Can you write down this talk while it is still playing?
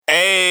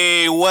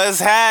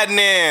what's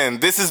happening?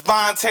 This is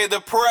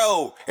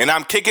VonteThePro, and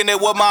I'm kicking it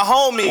with my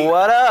homie.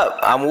 What up?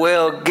 I'm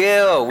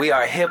WillGil. We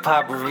are Hip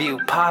Hop Review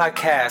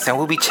Podcast, and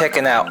we'll be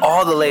checking out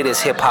all the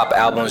latest hip hop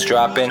albums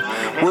dropping.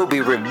 We'll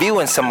be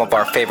reviewing some of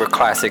our favorite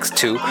classics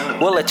too.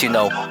 We'll let you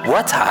know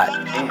what's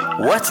hot,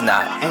 what's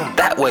not.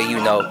 That way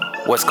you know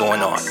what's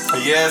going on.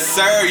 Yes,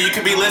 sir. You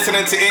could be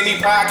listening to any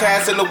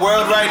podcast in the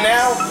world right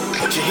now,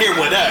 but you're here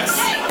with us.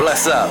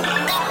 Bless up.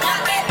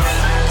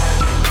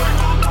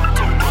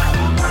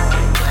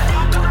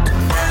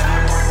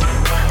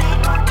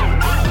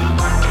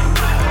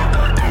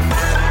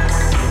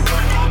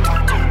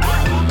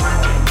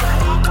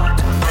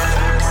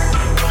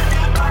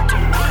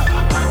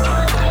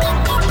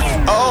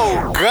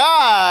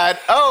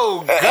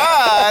 Oh,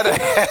 God.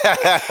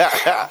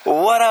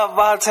 What up,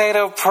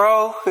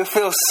 VonteThePro? It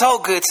feels so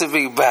good to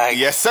be back.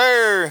 Yes,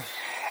 sir.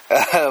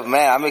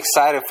 Man, I'm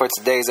excited for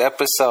today's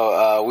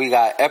episode. We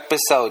got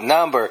episode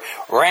number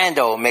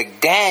Randall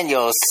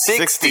McDaniel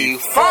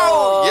 64.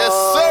 Yes,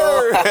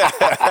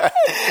 sir.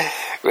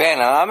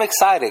 Man, I'm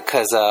excited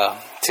because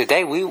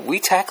today we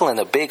tackling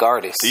a big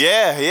artist.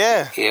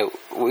 Yeah.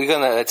 We're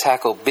gonna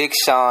tackle Big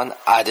Sean,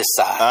 I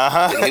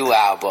Decide, the new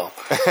album.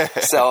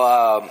 So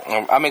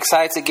I'm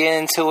excited to get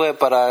into it,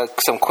 but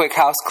some quick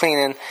house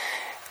cleaning.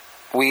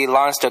 We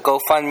launched a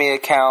GoFundMe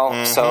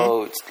account,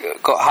 so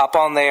go hop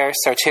on there,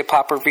 search Hip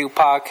Hop Review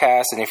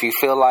Podcast, and if you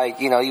feel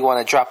like you want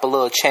to drop a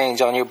little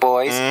change on your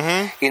boys,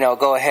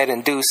 go ahead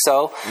and do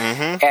so.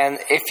 And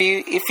if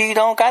you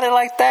don't got it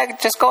like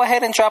that, just go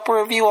ahead and drop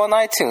a review on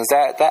iTunes.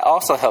 That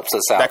also helps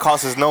us out. That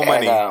costs us no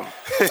money. Yeah,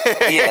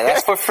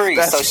 that's for free.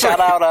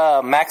 Shout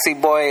out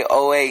Maxi Boy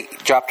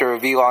 08 dropped a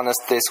review on us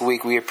this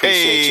week. We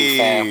appreciate you,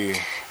 fam.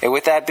 And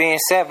with that being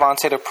said,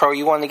 VonteThePro,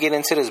 you want to get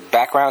into this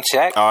background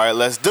check? All right,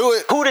 let's do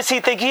it. Who does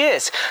he think he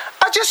is?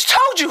 I just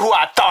told you who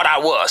I thought I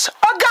was.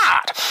 A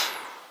god.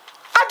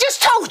 I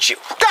just told you.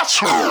 That's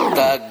who.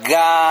 The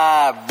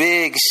God,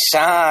 Big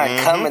Sean,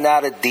 coming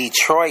out of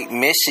Detroit,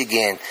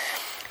 Michigan.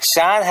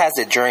 Sean has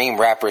a dream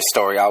rapper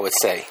story, I would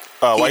say.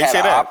 Why you say that? He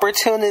had an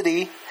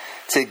opportunity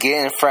to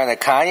get in front of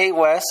Kanye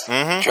West,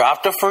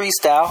 dropped a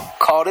freestyle,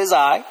 caught his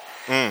eye.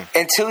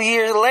 And 2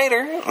 years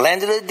later,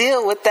 landed a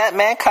deal with that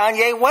man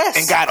Kanye West.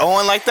 And got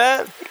on like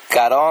that?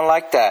 Got on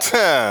like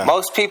that.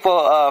 Most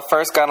people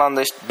first got on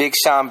the Big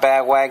Sean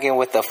bandwagon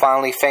with the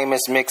Finally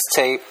Famous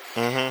mixtape,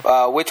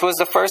 which was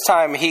the first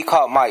time he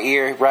caught my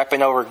ear,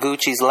 rapping over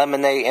Gucci's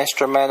Lemonade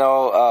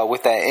instrumental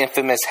with that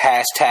infamous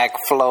hashtag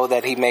flow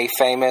that he made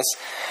famous.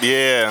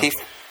 Yeah.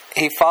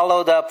 He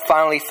followed up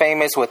Finally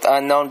Famous with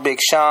Unknown Big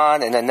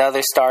Sean and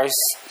another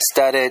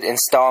star-studded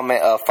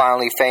installment of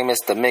Finally Famous,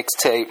 the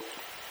mixtape.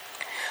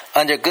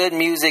 Under Good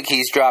Music,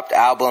 he's dropped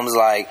albums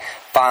like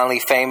Finally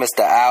Famous,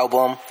 the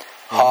album,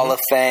 Hall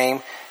of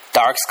Fame,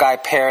 Dark Sky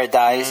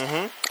Paradise,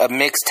 a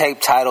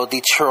mixtape titled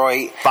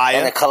Detroit, Fire.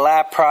 And a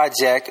collab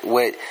project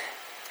with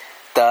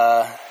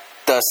the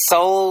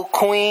Soul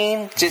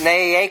Queen,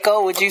 Janae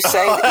Aiko, would you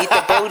say? Eat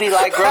the booty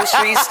like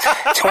groceries,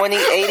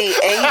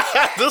 2088.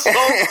 The Soul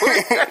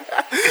Queen.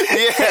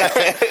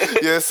 Yeah.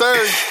 Yes,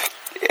 sir.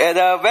 And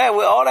man,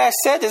 with all that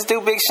said, this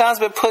dude Big Sean's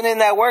been putting in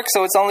that work,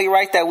 so it's only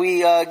right that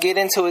we get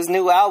into his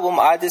new album,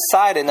 I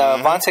Decide. And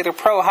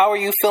VonteThePro, how are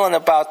you feeling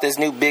about this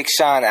new Big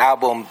Sean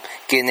album,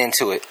 getting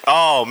into it?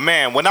 Oh,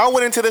 man. When I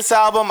went into this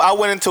album, I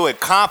went into it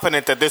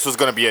confident that this was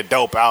going to be a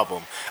dope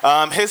album.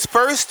 His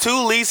first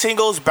two lead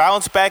singles,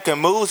 Bounce Back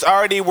and Moves,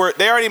 already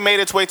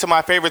made its way to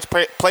my favorites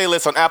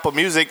playlist on Apple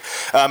Music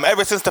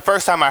ever since the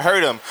first time I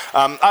heard him.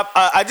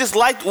 I just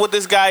liked what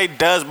this guy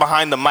does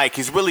behind the mic.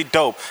 He's really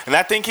dope. And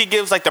I think he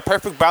gives like the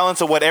perfect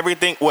balance of what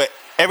everything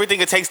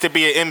it takes to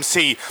be an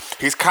MC.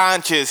 He's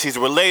conscious, he's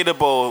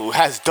relatable,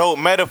 has dope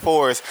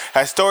metaphors,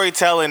 has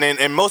storytelling,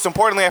 and most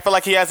importantly, I feel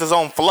like he has his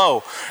own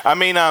flow. I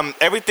mean,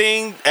 every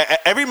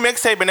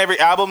mixtape and every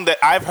album that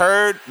I've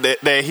heard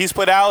that he's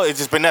put out, it's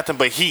just been nothing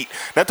but heat,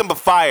 nothing but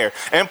fire.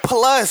 And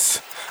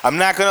plus, I'm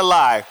not gonna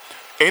lie,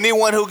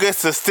 anyone who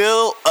gets the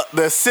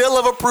seal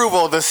of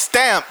approval, the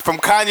stamp from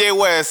Kanye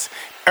West,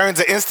 earns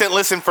an instant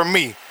listen from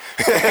me.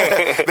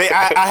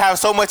 I have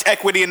so much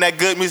equity in that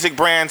Good Music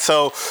brand,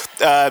 so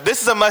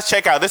this is a must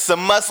check out. This is a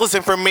must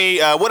listen for me.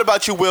 What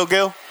about you,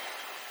 WillGil?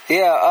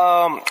 Yeah,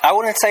 I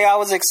wouldn't say I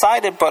was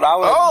excited, but I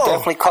would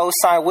definitely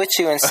co-sign with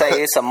you and say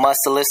it's a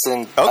must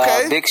listen.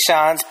 Okay. Big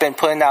Sean's been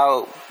putting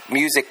out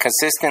music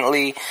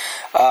consistently.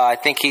 I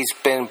think he's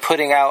been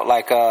putting out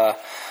like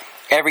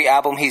every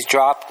album he's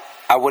dropped,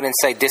 I wouldn't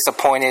say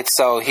disappointed,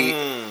 so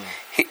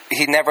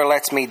he never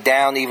lets me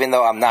down, even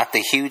though I'm not the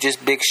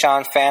hugest Big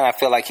Sean fan. I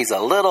feel like he's a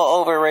little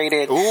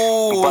overrated.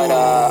 Ooh. But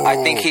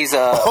I think he's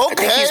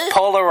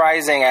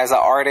polarizing as an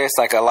artist.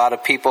 Like a lot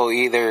of people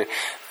either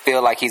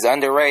feel like he's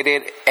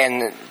underrated,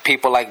 and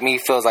people like me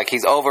feels like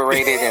he's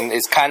overrated, and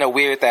it's kind of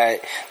weird that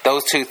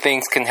those two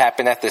things can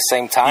happen at the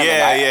same time.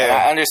 And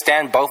I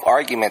understand both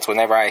arguments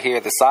whenever I hear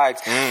the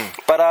sides.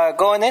 But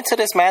going into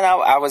this, man,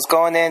 I was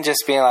going in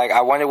just being like,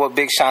 I wonder what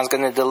Big Sean's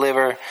going to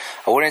deliver.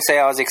 I wouldn't say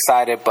I was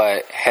excited,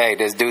 but hey,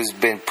 this dude's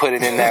been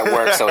putting in that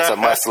work, so it's a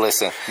must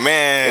listen.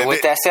 Man. And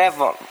with that said,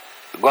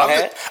 Go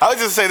ahead. I was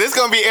just saying, this is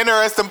going to be an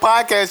interesting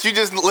podcast. You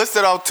just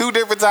listed off two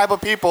different type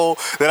of people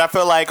that I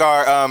feel like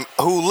are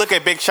who look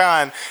at Big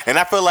Sean, and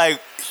I feel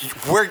like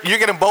you're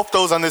getting both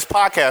those on this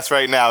podcast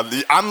right now.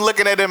 I'm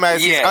looking at him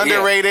as he's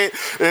underrated,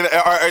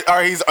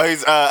 or he's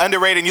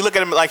underrated, and you look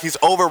at him like he's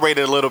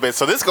overrated a little bit.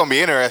 So this is going to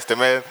be interesting,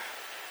 man.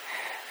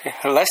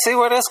 Let's see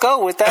where this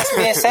go. With that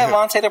being said,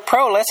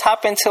 VonteThePro, let's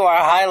hop into our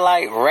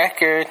highlight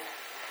record.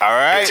 All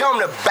right. Tell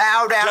them to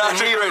bow down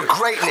to me with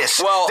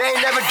greatness. Well, they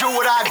never do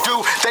what I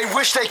do. They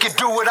wish they could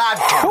do what I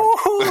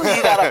do.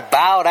 You gotta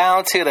bow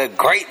down to the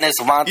greatness,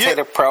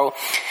 VonteThePro.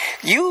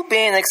 You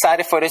being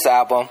excited for this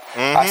album,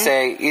 I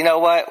say, you know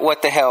what?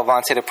 What the hell,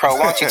 VonteThePro?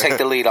 Why don't you take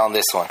the lead on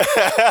this one?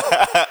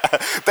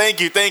 Thank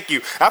you.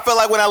 I feel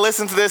like when I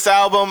listened to this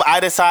album, I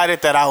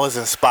decided that I was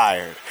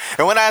inspired.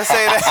 And when I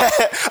say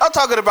that, I'm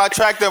talking about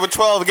track number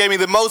 12. It gave me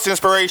the most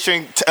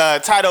inspiration,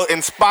 titled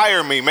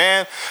Inspire Me,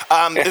 man.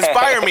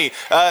 Inspire Me.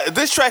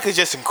 This track is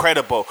just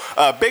incredible.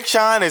 Big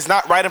Sean is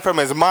not writing from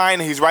his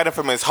mind, he's writing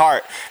from his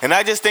heart. And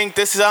I just think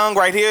this song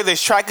right here,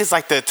 this track is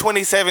like the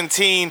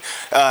 2017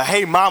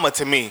 Hey Mama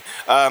to me.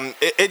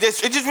 It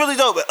just really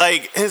dope.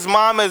 Like, his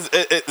mom is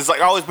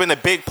like always been a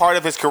big part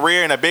of his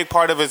career and a big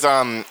part of his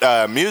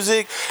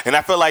music. And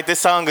I feel like this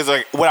song is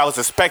like what I was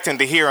expecting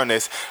to hear on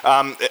this.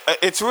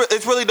 It's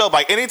really dope.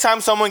 Like,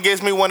 anytime someone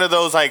gives me one of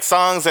those like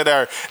songs that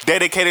are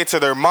dedicated to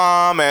their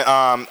mom, and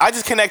I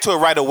just connect to it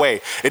right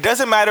away. It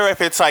doesn't matter if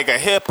it's like a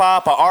hip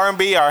hop, or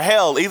R&B, or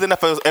hell, even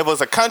if it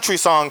was a country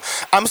song,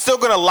 I'm still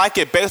gonna like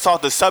it based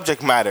off the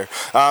subject matter.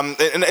 And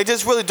it's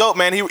just really dope,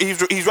 man.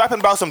 He's rapping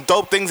about some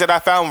dope things that I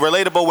found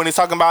relatable when he's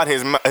talking about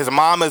his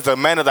mom as the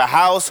man of the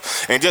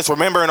house and just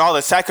remembering all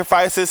the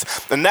sacrifices.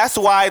 And that's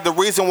why the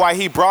reason why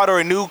he brought her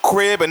a new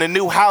crib and a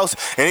new house.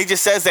 And he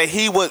just says that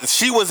she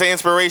was the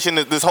inspiration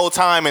this whole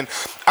time. And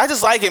I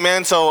just like it,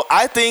 man. So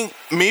I think,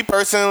 me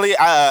personally,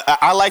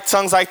 I like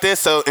songs like this.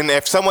 So, and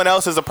if someone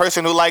else is a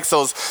person who likes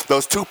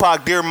those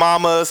Tupac Dear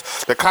Mamas,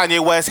 the Kanye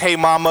West Hey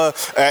Mama,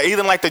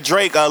 even like the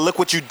Drake Look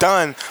What You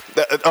Done,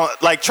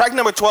 like track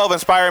number 12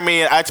 Inspire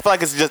Me. I feel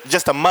like it's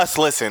just a must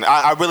listen.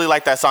 I really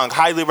like that song.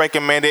 Highly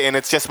recommend it, and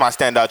it's just my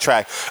standout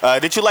track.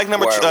 Did you like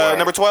number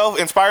 12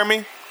 Inspire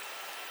Me?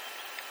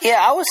 Yeah,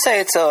 I would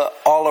say it's a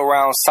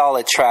all-around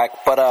solid track,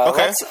 but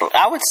okay.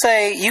 I would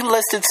say you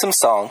listed some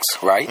songs,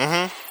 right?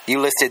 Mm-hmm.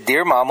 You listed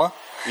Dear Mama.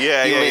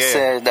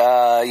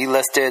 You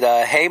listed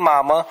Hey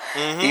Mama.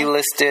 Mm-hmm. You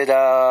listed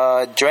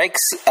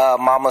Drake's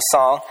Mama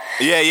song.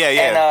 Yeah.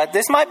 And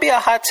this might be a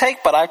hot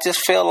take, but I just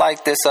feel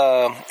like this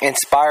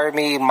Inspire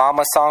Me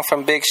Mama song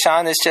from Big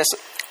Sean is just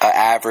an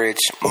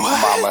average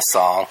mama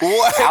song.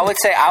 What? I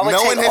would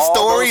knowing take his all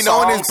story, those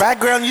knowing songs, his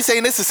background, you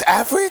saying this is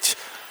average?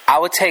 I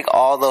would take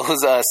all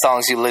those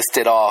songs you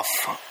listed off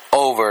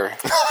over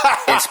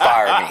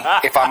Inspire Me.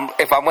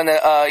 If I'm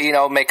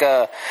gonna make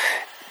a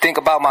think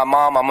about my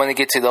mom, I'm gonna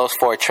get to those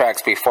 4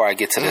 tracks before I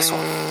get to this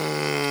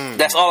one.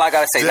 That's all I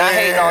gotta say. Damn. Not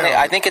hating on it.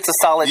 I think it's a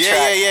solid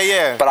track.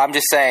 Yeah. But I'm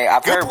just saying,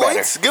 I've heard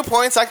better. Good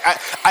points.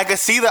 I can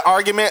see the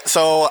argument,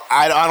 so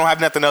I don't have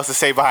nothing else to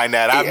say behind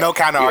that. I have no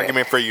kind of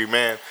argument for you,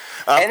 man.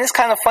 And it's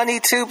kind of funny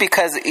too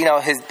because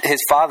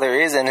his father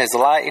is in his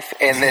life,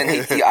 and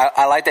then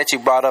I like that you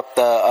brought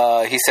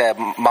up he said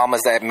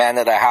Mama's that man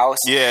of the house.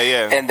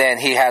 Yeah. And then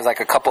he has like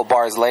a couple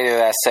bars later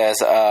that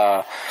says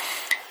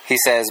he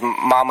says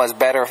Mama's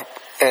better.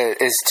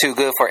 Is too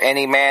good for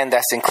any man,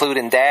 that's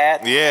including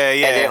dad. Yeah.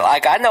 And then,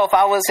 like, I know if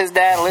I was his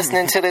dad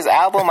listening to this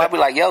album, I'd be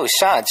like, yo,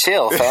 Sean,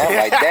 chill, fam.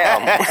 Like,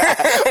 damn.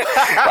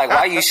 Like,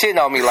 why you shitting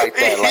on me like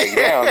that? Like,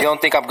 damn, you don't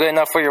think I'm good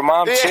enough for your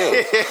mom?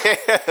 Chill.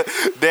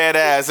 Dead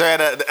ass.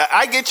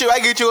 I get you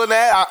on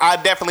that. I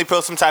definitely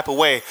feel some type of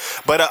way.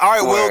 But, all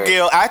right,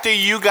 WillGil, after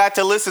you got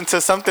to listen to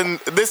something,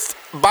 this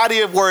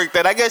body of work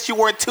that I guess you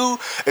weren't too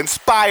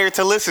inspired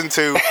to listen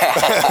to,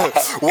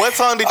 what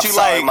song did you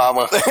like?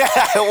 Mama.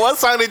 What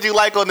song did you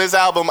like on this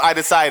album, I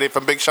Decided,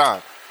 from Big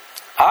Sean?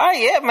 All right,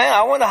 yeah, man.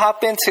 I want to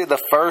hop into the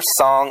first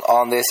song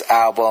on this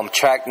album,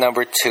 track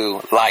number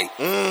 2, Light.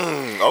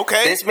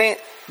 Okay. This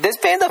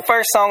being the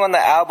first song on the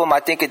album, I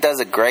think it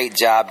does a great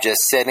job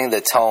just setting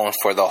the tone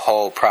for the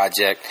whole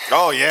project.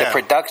 Oh, yeah.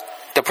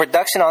 The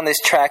production on this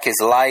track is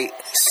light,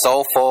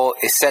 soulful.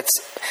 It sets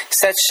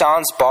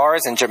Sean's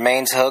bars and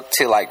Jermaine's hook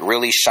to like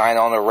really shine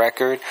on the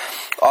record.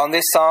 On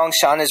this song,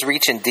 Sean is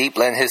reaching deep,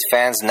 letting his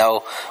fans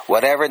know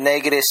whatever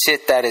negative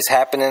shit that is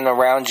happening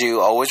around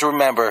you, always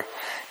remember,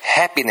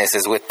 happiness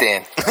is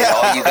within. And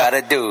all you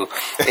gotta do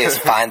is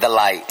find the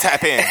light.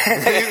 Tap in.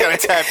 You gotta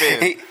tap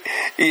in.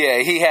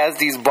 He has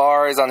these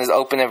bars on his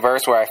opening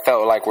verse where I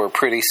felt like were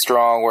pretty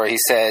strong, where he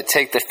said,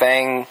 take the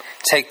fame,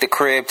 take the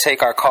crib,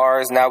 take our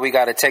cars, now we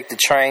gotta take the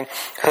train,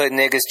 hood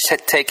niggas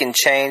taking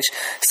change,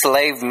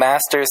 slave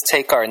masters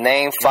take our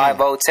name,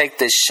 5-0 take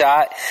the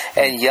shot,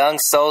 and young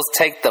souls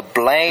take the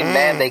blame.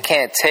 Man, they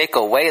can't take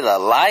away the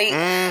light.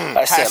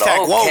 I said,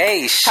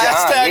 okay, woke. Sean.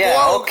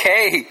 Woke.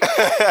 Okay.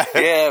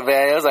 Yeah,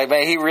 man, it was like,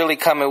 man, he really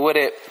coming with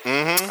it.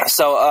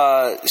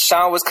 So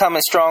Sean was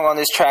coming strong on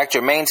this track.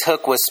 Jermaine's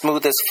hook was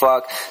smooth as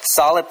fuck,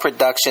 solid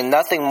production,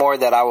 nothing more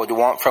that I would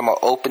want from an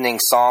opening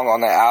song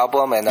on the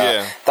album, and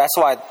that's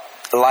why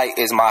Light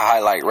is my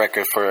highlight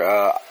record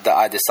for the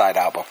I Decide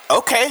album.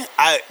 Okay,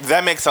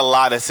 that makes a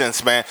lot of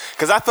sense, man.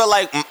 Because I feel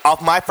like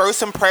off my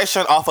first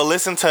impression, off of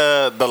listen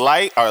to the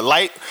Light,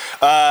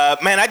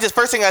 man,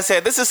 first thing I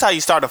said, this is how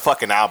you start a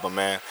fucking album,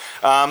 man.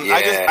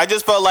 I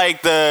just felt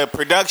like the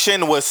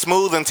production was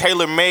smooth and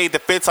tailor made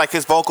that fits like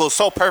his vocals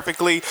so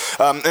perfectly,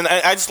 and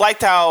I just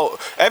liked how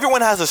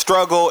everyone has a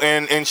struggle,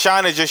 and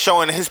Sean is just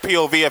showing his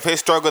POV of his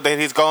struggle that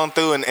he's going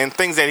through and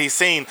things that he's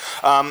seen.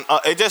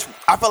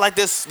 I feel like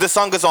this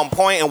song is on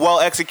point and well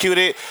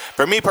executed.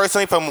 For me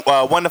personally, from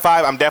 1 to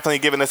 5, I'm definitely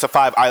giving this a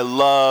 5. I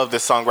love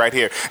this song right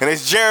here, and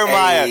it's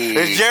Jeremiah. Hey.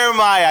 It's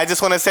Jeremiah. I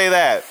just want to say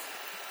that.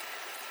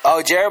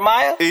 Oh,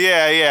 Jeremiah?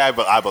 Yeah,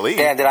 I believe.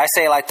 Damn, did I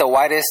say like the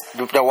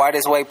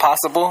whitest way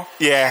possible?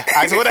 Yeah,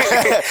 I just want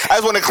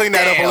to clean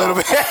that up a little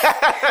bit.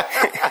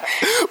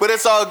 But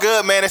it's all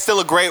good, man. It's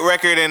still a great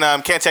record, and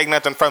can't take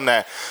nothing from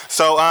that.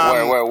 So,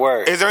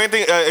 word. Is there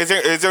anything?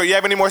 Is there? You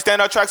have any more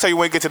standout tracks, or you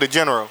want to get to the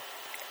general?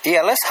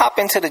 Yeah, let's hop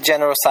into the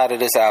general side of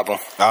this album.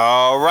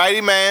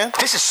 Alrighty, man.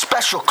 This is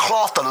special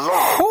cloth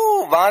alone.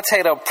 Whoo,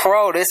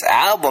 VonteThePro, this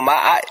album,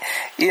 I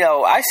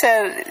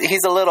said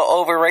he's a little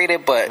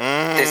overrated, but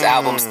this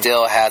album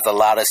still has a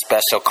lot of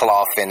special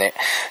cloth in it.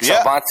 So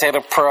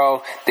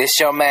VonteThePro, this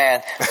your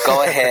man.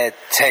 Go ahead,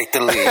 take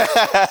the lead.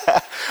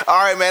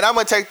 All right, man, I'm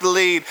gonna take the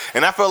lead,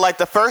 and I feel like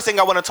the first thing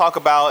I want to talk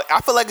about,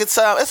 I feel like it's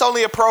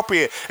only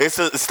appropriate. It's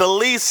the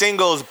lead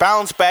singles,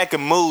 Bounce Back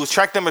and Moves,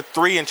 track number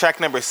 3 and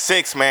track number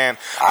 6, man.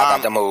 I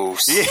got the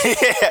moves. Yeah,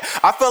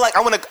 I feel like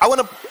I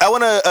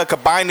want to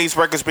combine these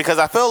records because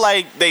I feel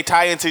like they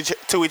tie into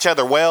each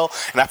other well,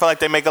 and I feel like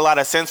they make a lot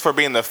of sense for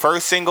being the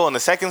first single and the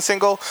second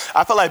single.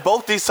 I feel like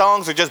both these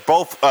songs are just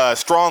both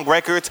strong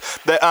records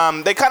that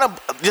they kind of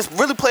just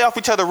really play off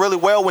each other really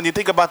well when you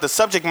think about the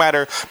subject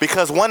matter,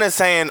 because one is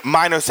saying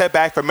minor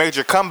setback for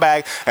major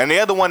comeback, and the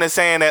other one is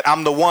saying that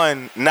I'm the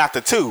one, not the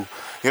two.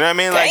 You know what I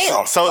mean?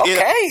 Damn. So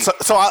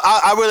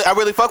I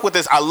really fuck with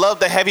this. I love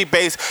the heavy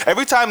bass.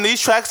 Every time these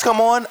tracks come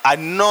on, I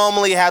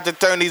normally have to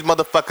turn these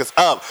motherfuckers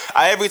up.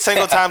 Every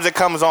single time it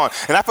comes on.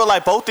 And I feel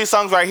like both these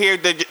songs right here,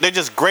 they're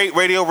just great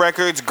radio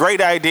records, great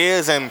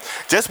ideas, and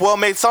just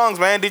well-made songs,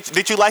 man.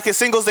 Did you like his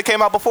singles that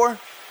came out before?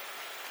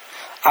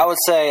 I would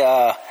say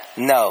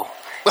no.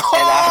 Both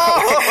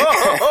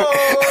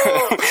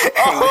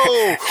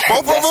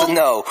That's of them? a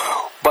no.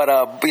 But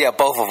yeah,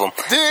 both of them.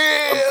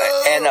 Damn.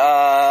 And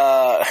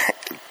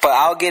but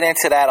I'll get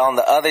into that on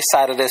the other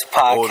side of this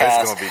podcast. Oh,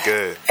 that's gonna be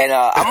good. And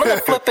I'm gonna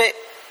flip it,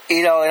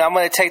 and I'm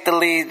gonna take the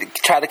lead,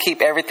 try to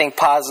keep everything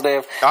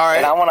positive. All right.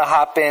 And I want to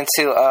hop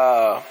into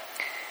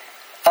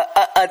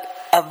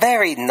a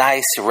very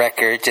nice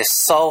record,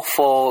 just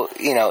soulful,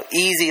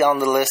 easy on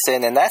the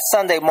listen, and that's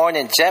Sunday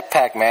Morning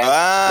Jetpack, man.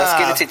 Let's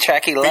get into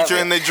track 11.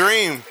 Featuring The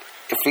Dream.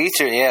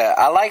 Featuring, yeah.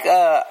 I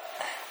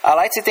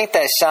like to think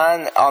that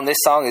Sean on this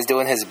song is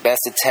doing his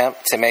best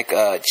attempt to make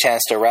a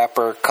Chance the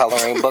Rapper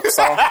coloring book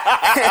song.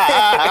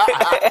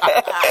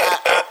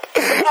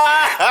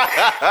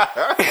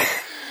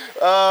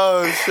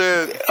 Oh,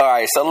 shit. All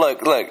right, so look.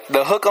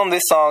 The hook on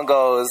this song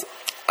goes,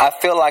 I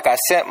feel like I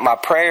sent my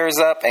prayers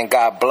up and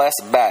got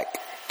blessed back.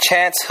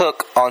 Chance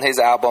hook on his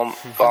album,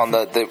 on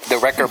the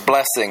record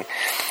Blessing.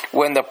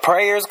 When the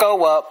prayers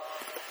go up,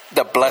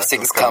 the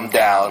blessings come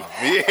down.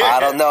 Yeah. I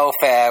don't know,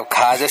 fam.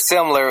 Kind of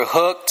similar.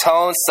 Hook,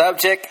 tone,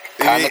 subject,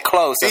 kind of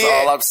close. That's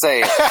all I'm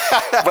saying.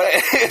 But,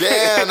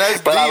 damn,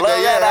 that's but deep. I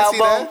love that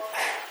album.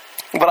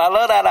 But I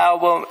love that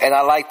album, and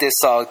I like this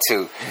song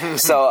too.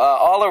 So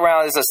all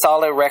around, it's a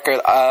solid record.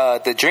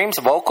 The Dream's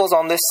vocals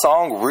on this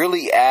song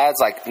really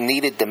adds like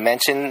needed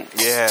dimension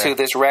to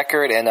this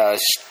record, and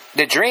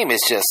the Dream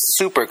is just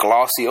super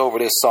glossy over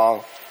this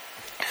song.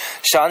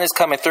 Sean is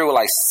coming through with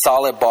like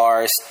solid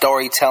bars,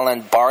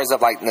 storytelling, bars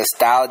of like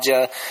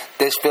nostalgia.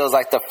 This feels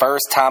like the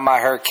first time I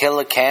heard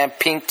Killer Cam,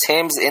 Pink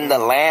Tim's in the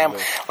Lamb.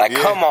 Like,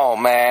 come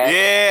on, man.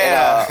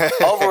 Yeah. And,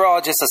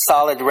 overall, just a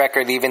solid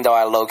record, even though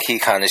I low-key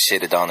kind of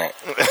shitted on it.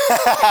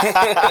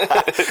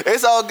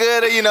 It's all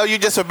good. You're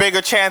just a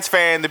bigger Chance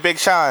fan than Big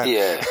Sean.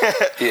 Yeah.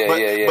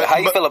 But, how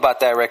you feel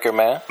about that record,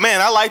 man?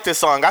 Man, I like this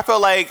song. I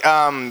feel like...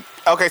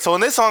 Okay, so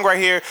in this song right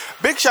here,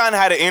 Big Sean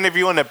had an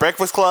interview on The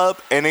Breakfast Club,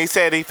 and he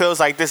said he feels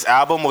like this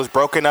album was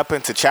broken up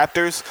into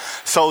chapters.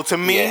 So to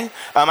me,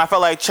 I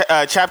felt like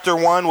chapter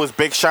 1 was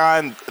Big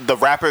Sean, the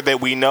rapper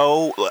that we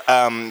know.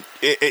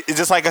 It's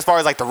just like as far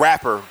as like the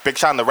rapper, Big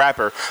Sean the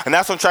rapper, and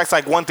that's on tracks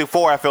like 1 through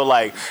 4. I feel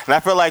like, and I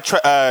feel like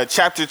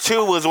chapter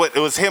 2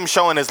 was him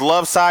showing his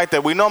love side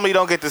that we normally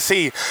don't get to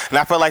see, and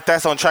I feel like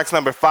that's on tracks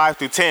number 5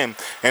 through 10.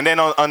 And then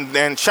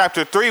on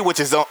chapter 3, which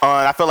is on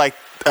I feel like.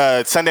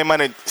 Sunday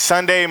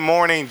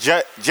morning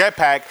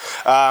Jetpack.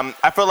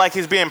 I feel like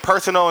he's being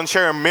personal and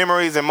sharing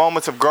memories and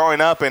moments of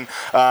growing up and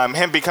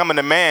him becoming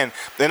a man.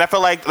 And I feel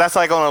like that's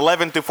like on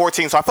 11 through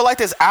 14. So I feel like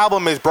this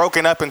album is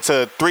broken up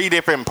into 3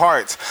 different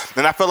parts.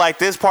 And I feel like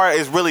this part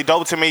is really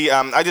dope to me.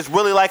 I just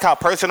really like how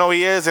personal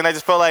he is, and I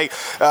just feel like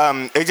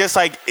it just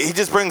like he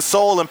just brings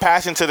soul and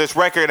passion to this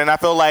record. And I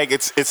feel like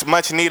it's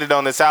much needed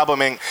on this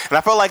album. And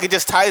I feel like it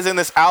just ties in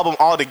this album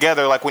all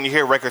together. Like when you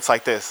hear records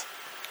like this.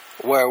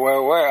 Where?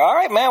 All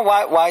right, man.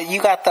 Why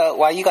you got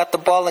the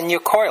ball in your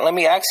court? Let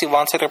me ask you,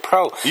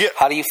 VonteThePro. Yeah.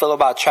 How do you feel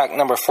about track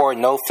number 4,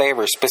 No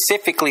Favors,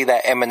 specifically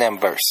that Eminem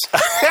verse?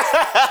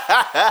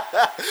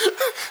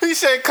 He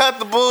said, "Cut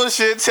the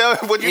bullshit. Tell me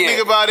what you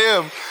think about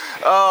him."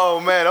 Oh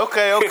man.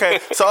 Okay.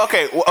 So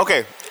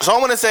I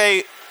want to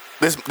say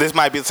this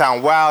might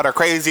sound wild or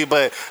crazy,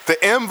 but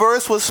the M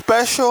verse was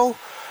special,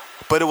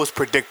 but it was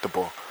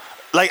predictable.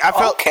 Like I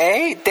felt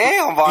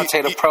damn,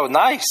 VonteThePro,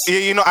 nice.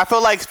 Yeah, I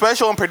feel like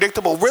special and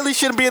predictable really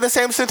shouldn't be in the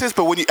same sentence.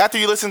 But after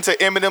you listen to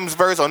Eminem's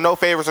verse on No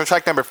Favors on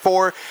track number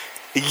 4,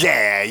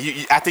 yeah,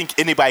 I think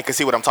anybody can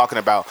see what I'm talking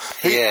about.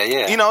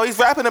 Yeah. He's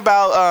rapping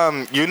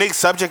about unique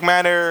subject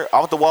matter,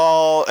 off the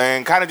wall,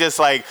 and kind of just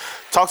like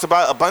talks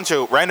about a bunch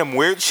of random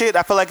weird shit.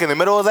 I feel like in the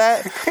middle of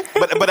that,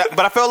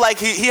 but I feel like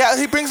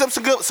he brings up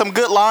some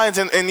good lines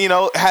and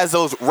has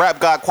those rap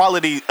god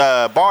quality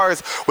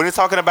bars when he's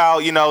talking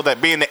about that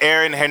being the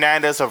Aaron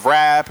Hernandez of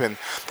rap, and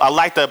I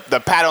like the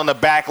pat on the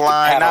back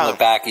line. Pat on the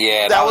back,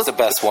 yeah, that was the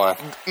best one.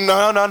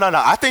 No.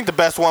 I think the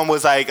best one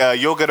was like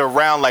You'll Get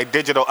Around like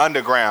Digital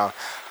Underground.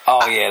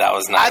 Oh yeah, that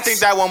was nice. I think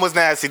that one was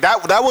nasty.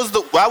 That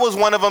was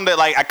one of them that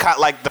like I caught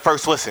like the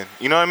first listen.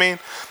 You know what I mean?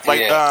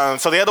 Like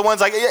so the other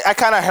ones like I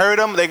kind of heard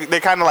them.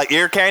 They kind of like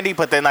ear candy,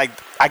 but then like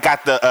I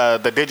got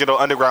the Digital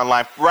Underground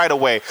line right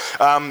away.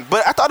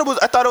 But I thought it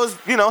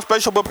was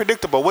special but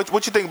predictable.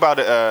 What you think about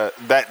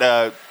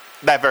that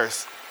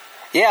verse?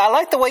 Yeah, I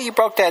like the way you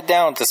broke that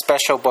down to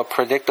special but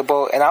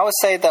predictable. And I would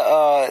say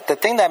the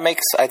thing that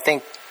makes I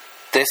think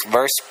this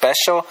verse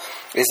special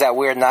is that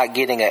we're not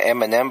getting an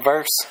Eminem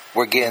verse.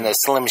 We're getting a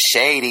Slim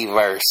Shady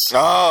verse.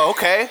 Oh,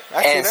 okay.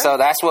 So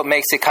that's what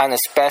makes it kind of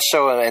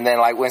special. And then,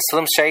 like, when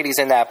Slim Shady's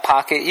in that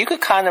pocket, you could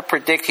kind of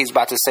predict he's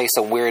about to say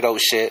some weirdo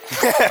shit.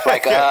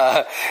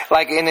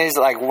 like in his,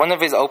 like, one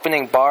of his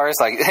opening bars,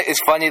 like,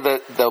 it's funny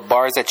the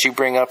bars that you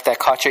bring up that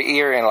caught your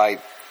ear and, like,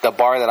 the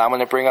bar that I'm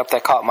going to bring up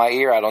that caught my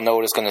ear, I don't know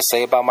what it's going to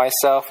say about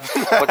myself.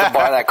 But the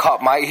bar that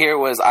caught my ear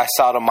was, I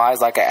saw them eyes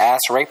like an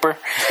ass raper.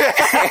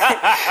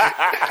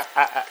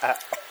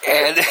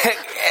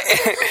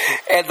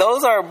 And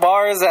those are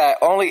bars that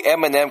only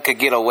Eminem could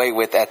get away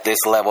with at this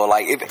level.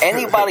 Like, if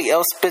anybody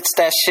else spits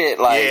that shit,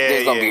 like,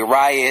 there's going to be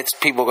riots.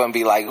 People going to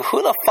be like,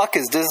 who the fuck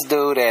is this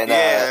dude? And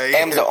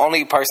M's the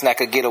only person that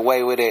could get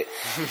away with it.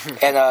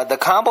 And the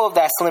combo of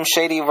that Slim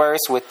Shady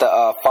verse with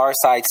the Far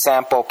Side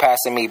sample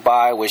passing me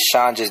by with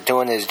Sean just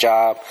doing his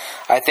job,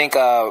 I think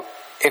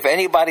if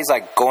anybody's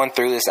like going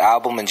through this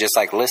album and just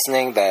like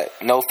listening, that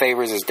No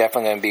Favors is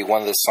definitely going to be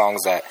one of the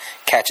songs that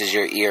catches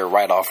your ear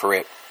right off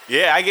rip.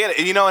 Yeah, I get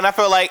it. And I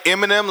feel like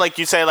Eminem, like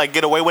you say, like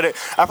get away with it.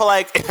 I feel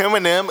like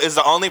Eminem is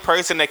the only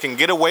person that can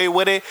get away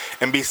with it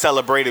and be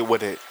celebrated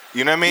with it.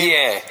 You know what I mean?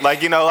 Yeah.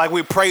 Like, like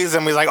we praise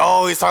him. He's like,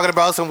 oh, he's talking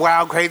about some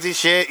wild, crazy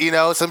shit.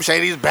 Some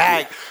Shady's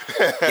back.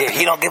 Yeah,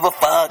 he don't give a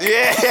fuck.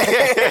 Yeah.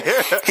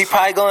 He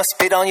probably gonna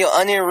spit on your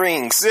onion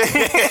rings.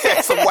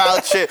 Some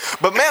wild shit.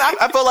 But man,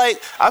 I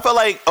feel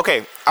like,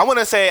 okay, I want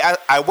to say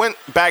I went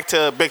back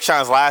to Big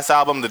Sean's last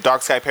album, The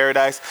Dark Sky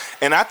Paradise,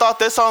 and I thought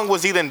this song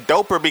was even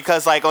doper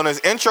because like on his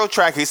intro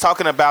track, he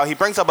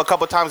brings up a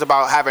couple times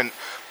about having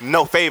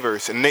no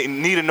favors and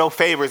needed no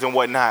favors and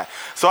whatnot.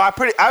 So I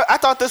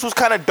thought this was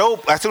kind of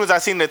dope. As soon as I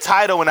seen the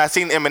title and I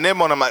seen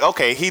Eminem on, I'm like,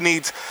 okay,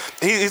 he's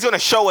going to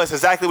show us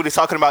exactly what he's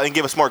talking about and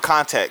give us more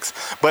context.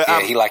 But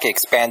he like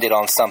expanded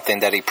on something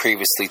that he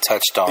previously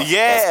touched on.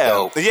 Yeah, that's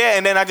dope. Yeah,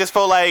 and then I just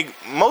feel like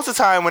most of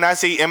the time when I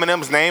see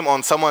Eminem's name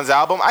on someone's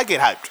album, I get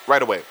hyped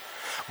right away.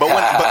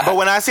 But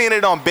when I seen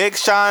it on Big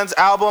Sean's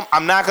album,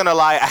 I'm not gonna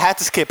lie, I had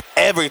to skip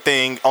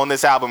everything on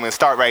this album and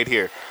start right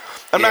here.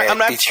 I'm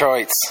not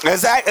Detroit's.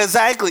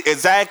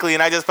 Exactly.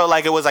 And I just felt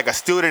like it was like a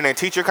student and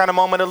teacher kind of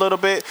moment a little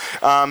bit.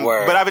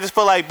 But I just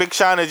feel like Big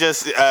Sean is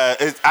just,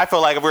 I feel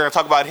like if we're going to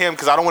talk about him,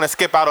 because I don't want to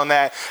skip out on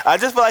that, I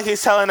just feel like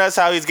he's telling us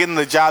how he's getting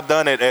the job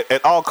done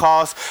at all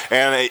costs.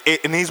 And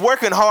he's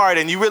working hard,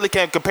 and you really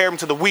can't compare him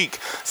to the weak.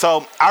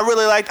 So I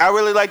really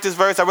like this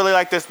verse. I really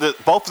like this.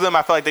 Both of them,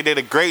 I feel like they did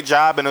a great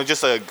job, and it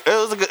was a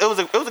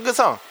good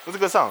song. It was a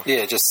good song.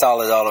 Yeah, just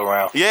solid all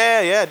around.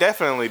 Yeah,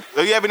 definitely.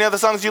 Do you have any other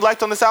songs you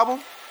liked on this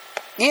album?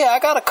 Yeah, I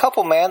got a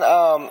couple, man.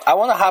 I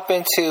want to hop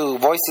into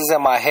Voices in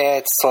My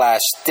Head /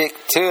 Stick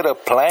to the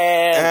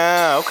Plan.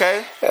 Yeah,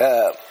 okay.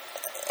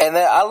 And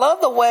then I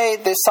love the way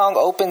this song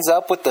opens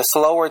up with the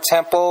slower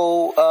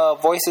tempo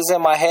Voices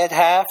in My Head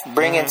half,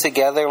 bringing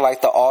together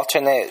like the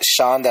alternate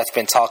Sean that's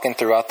been talking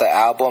throughout the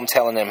album,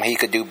 telling him he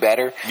could do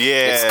better.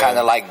 Yeah. It's kind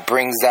of like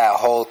brings that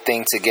whole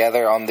thing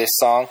together on this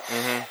song.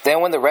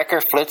 Then when the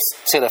record flips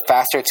to the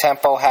faster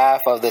tempo half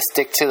of the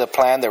Stick to the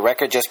Plan, the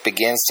record just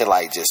begins to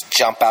like just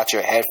jump out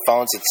your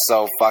headphones. It's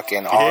so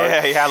fucking hard.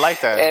 Yeah, I like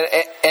that.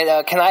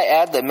 And can I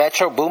add the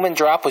Metro Boomin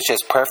drop was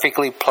just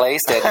perfectly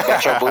placed. That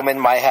Metro Boomin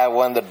might have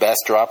one of the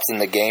best drops in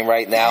the game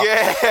right now.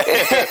 Yeah.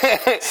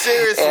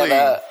 Seriously.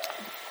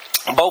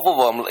 Both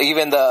of them,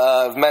 even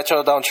the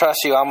Metro Don't Trust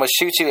You, I'm Gonna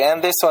Shoot You,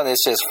 and this one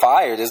is just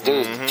fire. This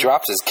dude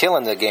drops is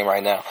killing the game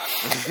right now.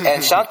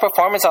 And Sean's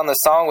performance on the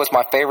song was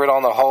my favorite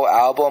on the whole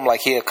album. Like,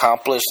 he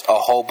accomplished a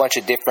whole bunch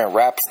of different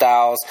rap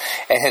styles,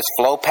 and his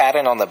flow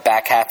pattern on the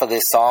back half of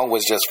this song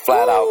was just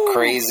flat out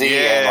crazy. Yeah.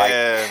 And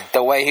like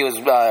the way he was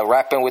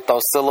rapping with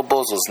those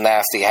syllables was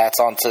nasty. Hats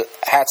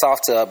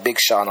off to Big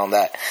Sean on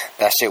that.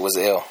 That shit was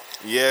ill.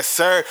 Yes,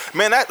 sir.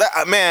 Man,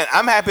 man,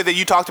 I'm happy that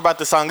you talked about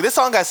the song. This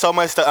song has so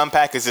much to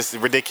unpack. It's just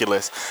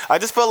ridiculous. I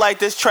just feel like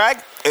this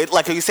track,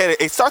 like you said,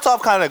 it starts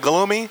off kind of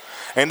gloomy,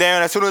 and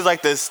then as soon as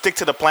like the Stick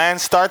to the Plan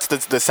starts,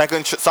 the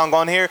second song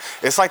on here,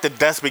 it's like the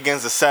dust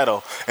begins to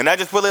settle, and I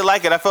just really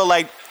like it. I feel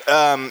like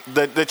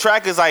the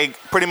track is like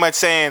pretty much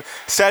saying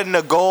setting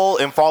a goal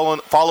and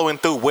following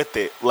through with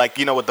it, like,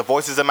 you know, with the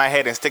voices in my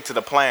head and stick to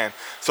the plan.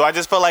 So I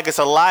just feel like it's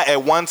a lot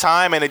at one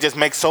time, and it just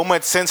makes so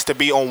much sense to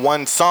be on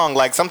one song.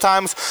 Like,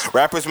 sometimes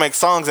rappers make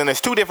songs and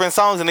there's two different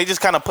songs and they just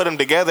kind of put them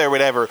together or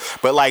whatever,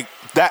 but like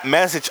that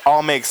message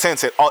all makes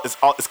sense.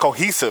 It's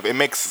cohesive. It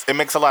makes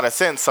a lot of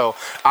sense. So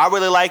I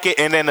really like it.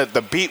 And then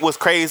the beat was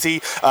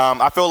crazy.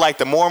 I feel like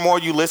the more and more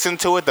you listen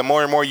to it, the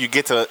more and more you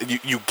get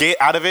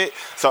out of it.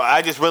 So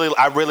I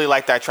really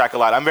like that track a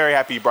lot. I'm very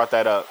happy you brought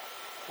that up.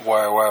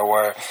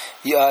 Word.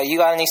 You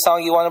got any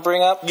song you want to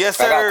bring up? Yes,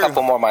 sir. I got a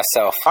couple more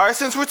myself. All right,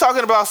 since we're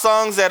talking about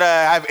songs that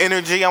have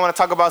energy, I want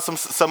to talk about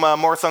some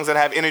more songs that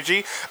have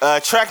energy.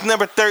 Track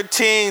number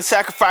 13,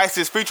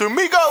 Sacrifices, featuring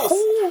Migos.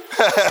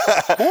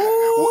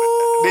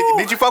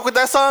 Did you fuck with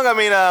that song? I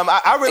mean,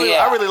 I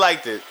really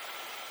liked it.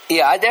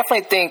 Yeah, I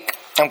definitely think.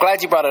 I'm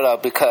glad you brought it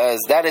up because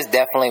that is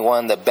definitely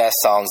one of the best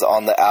songs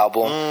on the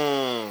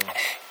album.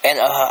 And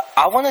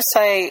I want to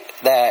say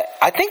that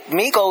I think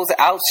Migos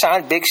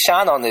outshined Big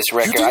Sean on this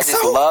record. I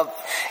just love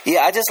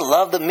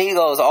the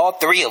Migos, all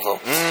three of them.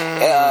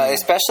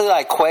 Especially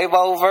like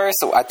Quavo verse,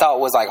 I thought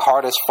was like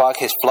hard as fuck.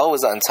 His flow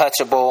was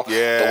untouchable.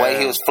 Yeah. The way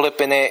he was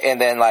flipping it,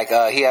 and then like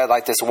he had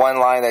like this one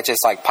line that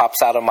just like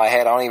pops out of my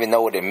head. I don't even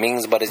know what it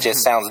means, but it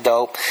just sounds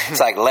dope.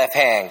 It's like, left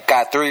hand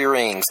got 3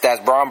 rings.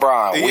 That's Bron.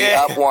 We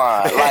up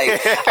one.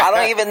 Like, I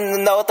don't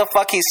even know what the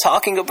fuck he's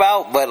talking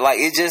about, but like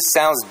it just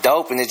sounds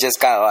dope, and it just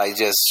got like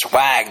just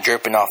swag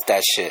dripping off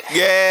that shit.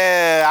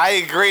 Yeah, I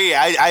agree.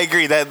 I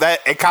agree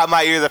that it caught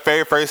my ear the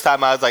very first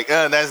time. I was like,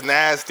 that's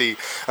nasty.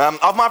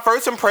 Off my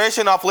first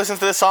impression off listening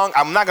to this song,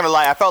 I'm not gonna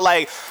lie, I felt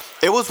like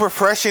it was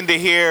refreshing to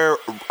hear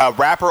a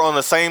rapper on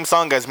the same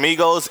song as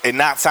Migos and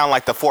not sound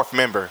like the fourth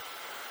member.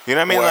 You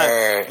know what I mean?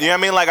 Like, you know what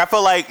I mean? Like, I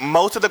feel like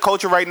most of the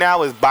culture right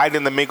now is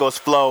biting the Migos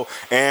flow,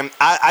 and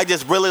I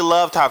just really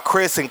loved how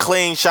crisp and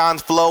clean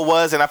Sean's flow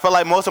was, and I feel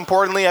like most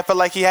importantly, I feel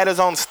like he had his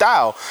own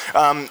style.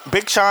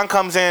 Big Sean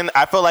comes in,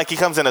 I feel like he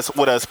comes in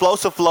with an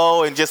explosive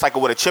flow and just like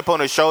with a chip on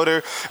his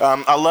shoulder.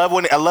 I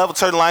love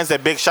certain lines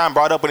that Big Sean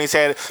brought up when he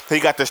said he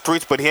got the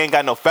streets, but he ain't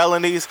got no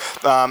felonies.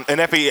 And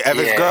if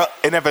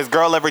his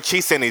girl ever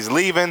cheats, then he's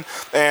leaving.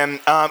 And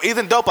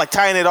even dope, like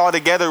tying it all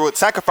together with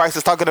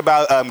Sacrifices, talking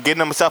about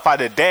getting himself out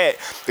of debt.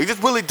 It's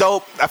just really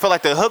dope. I feel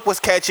like the hook was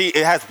catchy.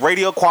 It has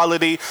radio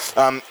quality.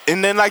 And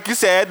then, like you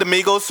said, the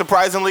Migos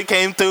surprisingly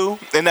came through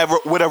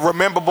with a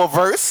rememberable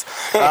verse.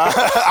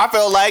 I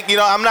feel like, you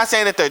know, I'm not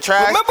saying that they're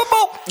trash.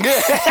 Rememberable.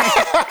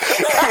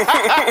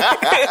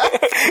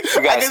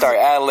 You gotta start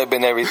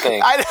ad-libbing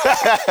everything.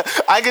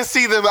 I can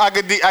see them. I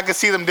could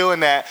see them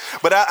doing that.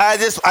 But I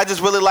just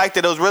really liked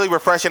it. It was really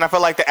refreshing. I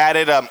feel like they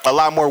added a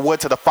lot more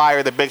wood to the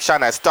fire that Big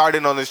Sean had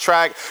started on this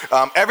track.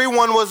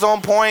 Everyone was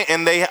on point,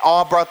 and they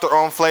all brought their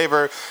own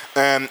flavor,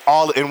 and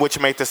all in which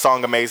made this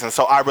song amazing.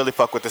 So I really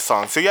fuck with this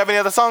song. So you have any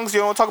other songs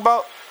you want to talk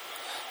about?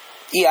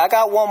 Yeah, I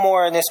got one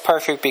more, and it's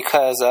perfect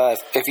because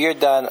if you're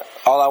done,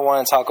 all I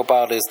want to talk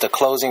about is the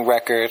closing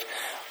record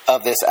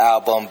of this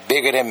album,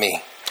 Bigger Than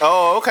Me.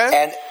 Oh,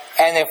 okay.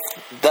 And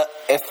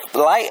if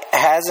light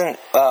hasn't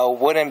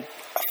wouldn't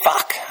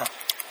fuck.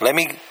 Let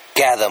me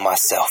gather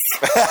myself.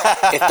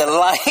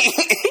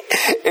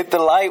 If the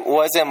light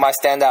wasn't my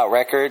standout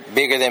record,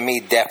 Bigger Than Me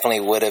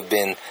definitely would have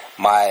been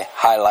my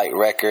highlight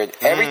record.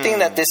 Everything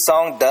that this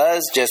song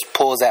does just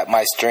pulls at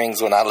my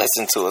strings when I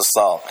listen to a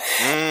song.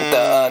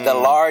 The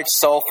large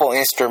soulful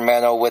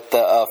instrumental with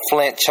the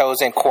Flint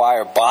Chosen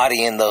Choir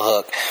body in the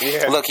hook.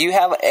 Yeah. Look, you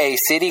have a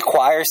city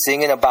choir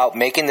singing about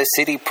making the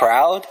city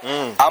proud.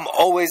 I'm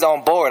always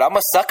on board. I'm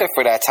a sucker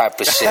for that type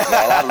of shit,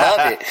 man. I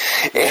love it.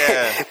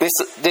 Yeah.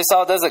 This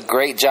all does a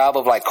great job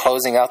of like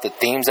closing out the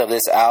themes of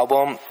this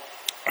album.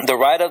 The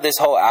write of this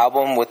whole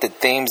album with the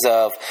themes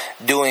of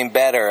doing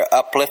better,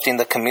 uplifting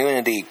the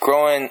community,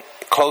 growing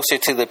closer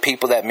to the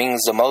people that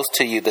means the most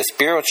to you, the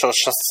spiritual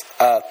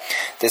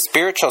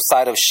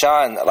side of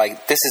Sean,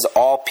 like this is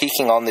all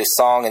peaking on this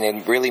song, and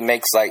it really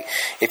makes, like,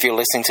 if you're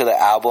listening to the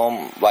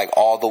album like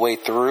all the way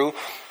through,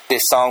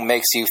 this song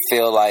makes you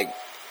feel like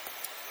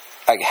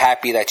like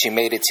happy that you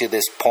made it to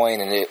this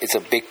point, and it's a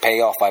big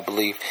payoff, I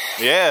believe.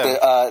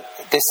 Yeah.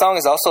 This song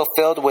is also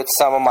filled with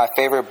some of my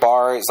favorite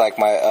bars. Like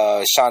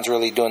Sean's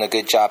really doing a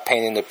good job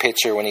painting the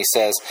picture when he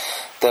says,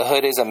 "The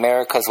hood is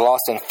America's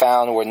lost and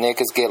found, where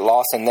niggas get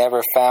lost and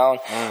never found.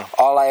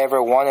 All I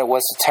ever wanted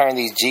was to turn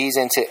these G's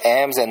into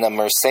M's and the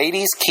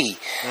Mercedes key.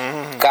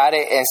 Got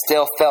it and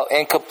still felt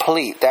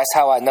incomplete. That's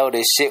how I know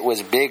this shit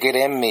was bigger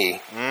than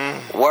me."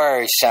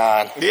 Word,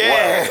 Sean.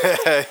 Yeah.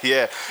 Word.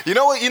 Yeah. You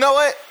know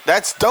what?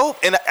 That's dope.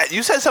 And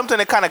you said something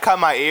that kind of caught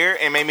my ear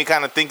and made me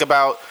kind of think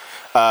about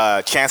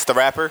Chance the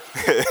Rapper.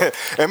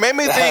 It made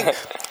me think,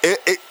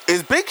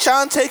 is Big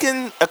Sean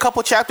taking a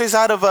couple chapters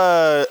out of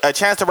a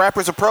Chance the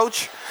Rapper's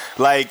approach?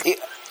 Like,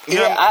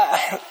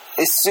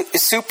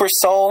 it's super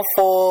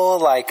soulful,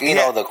 like, you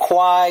know, the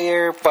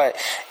choir, but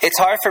it's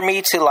hard for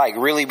me to, like,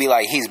 really be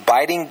like, he's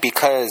biting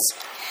because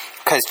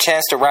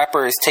Chance the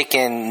Rapper is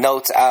taking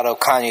notes out of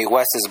Kanye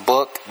West's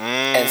book,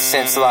 and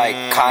since, like,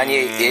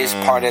 Kanye is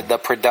part of the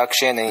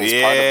production and he's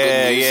part of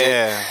good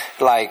music,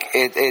 like,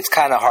 it's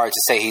kind of hard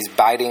to say he's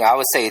biting. I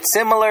would say it's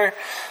similar,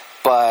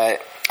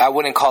 but I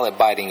wouldn't call it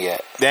biting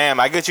yet. Damn,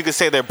 I guess you could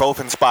say they're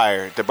both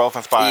inspired.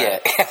 Yeah.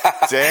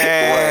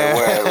 Damn.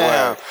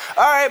 Word.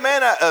 All right,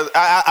 man.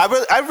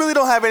 I really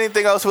don't have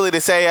anything else really to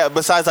say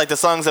besides like the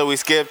songs that we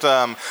skipped,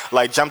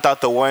 like Jumped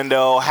Out the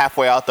Window,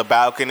 Halfway Out the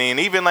Balcony,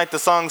 and even like the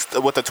songs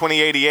with the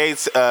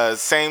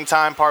 2088's Same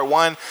Time Part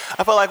 1.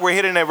 I feel like we're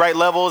hitting the right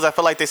levels. I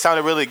feel like they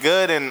sounded really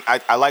good, and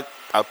I like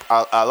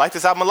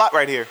this album a lot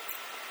right here.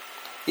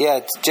 Yeah,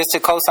 just to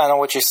co-sign on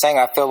what you're saying,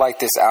 I feel like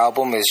this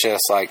album is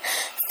just like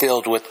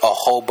filled with a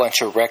whole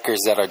bunch of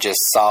records that are just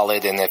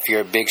solid, and if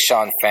you're a Big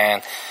Sean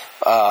fan,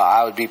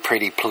 I would be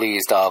pretty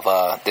pleased of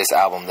this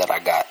album that I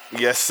got.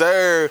 Yes,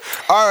 sir.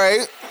 All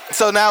right,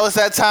 so now it's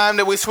that time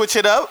that we switch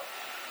it up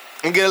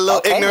and get a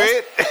little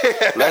ignorant.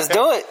 Let's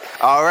do it.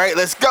 All right,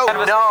 let's go.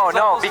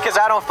 No, because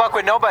I don't fuck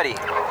with nobody.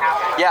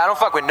 Yeah, I don't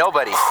fuck with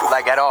nobody,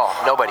 like at all,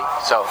 nobody.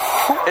 So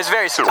it's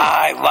very simple. All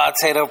right,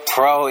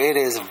 VonteThePro, it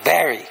is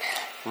very,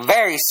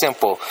 very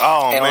simple.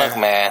 Oh, and man. Look,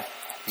 man,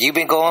 you've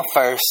been going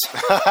first,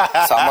 so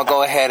I'm going to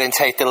go ahead and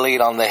take the lead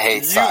on the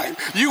hate side.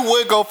 You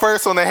would go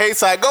first on the hate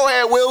side. Go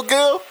ahead,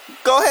 WillGil.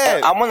 Go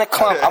ahead. I'm gonna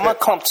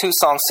clump two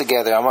songs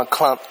together. I'm gonna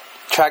clump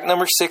track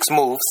number 6,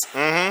 Moves,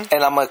 and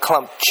I'm gonna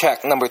clump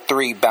track number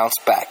 3, Bounce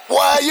Back.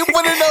 Why you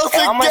putting those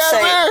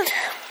together?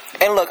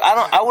 And look,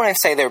 I wouldn't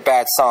say they're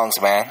bad songs,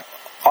 man.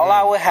 All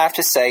I would have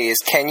to say is,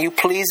 can you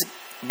please,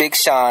 Big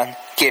Sean,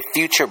 give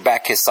Future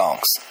back his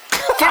songs?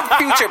 Give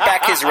Future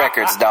back his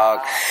records, dog.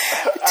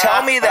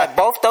 Tell me that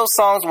both those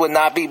songs would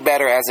not be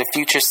better as a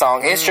Future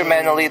song.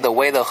 Instrumentally, the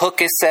way the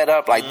hook is set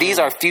up, like these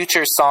are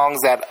Future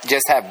songs that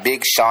just have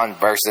Big Sean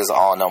verses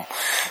on them.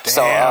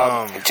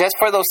 Damn. So just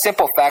for those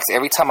simple facts,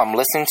 every time I'm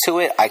listening to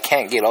it, I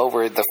can't get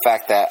over the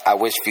fact that I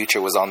wish Future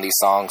was on these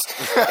songs.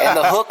 And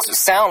the hooks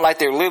sound like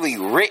they're literally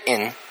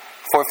written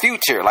for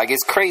Future. Like,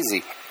 it's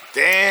crazy.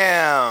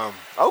 Damn.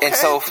 Okay. And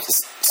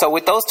so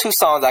with those two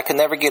songs, I could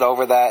never get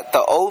over that.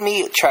 The Owe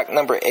Me, track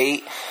number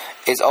 8,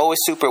 is always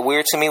super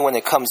weird to me when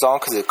it comes on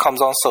because it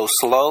comes on so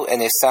slow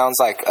and it sounds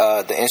like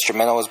the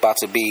instrumental is about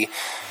to be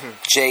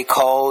J.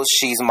 Cole's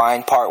She's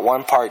Mine Part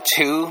 1, Part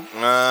 2.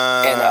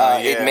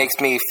 It makes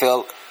me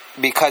feel,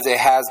 because it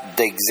has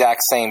the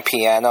exact same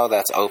piano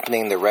that's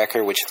opening the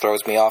record, which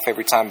throws me off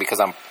every time because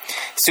as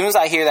soon as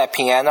I hear that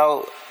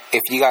piano,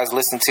 if you guys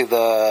listen to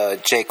the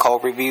J. Cole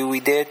review we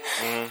did,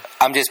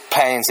 I'm just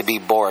planning to be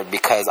bored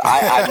because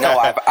I know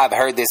I've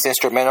heard this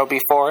instrumental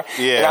before.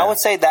 Yeah. And I would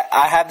say that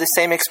I have the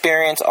same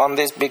experience on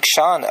this Big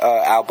Sean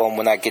album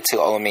when I get to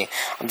Owe Me.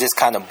 I'm just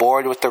kind of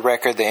bored with the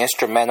record, the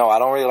instrumental. I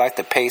don't really like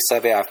the pace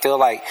of it. I feel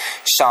like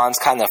Sean's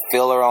kind of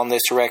filler on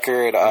this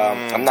record.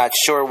 I'm not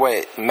sure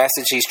what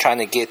message he's trying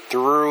to get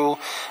through,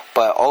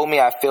 but Owe Me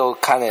I feel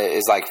kind of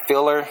is like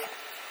filler.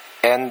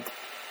 And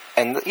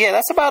yeah,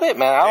 that's about it,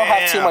 man. I don't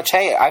have too much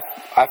hate.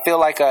 I feel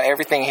like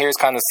everything here is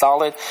kind of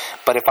solid,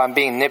 but if I'm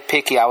being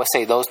nitpicky, I would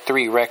say those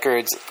 3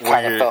 records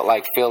kind of felt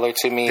like filler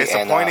to me.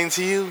 Disappointing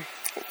to you?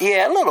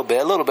 Yeah, a little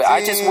bit. Damn.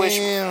 I just wish,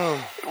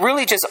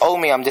 really just Owe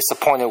Me I'm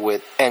disappointed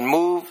with, and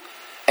Move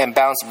and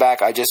Bounce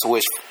Back, I just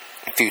wish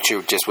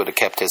Future just would have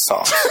kept his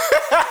songs.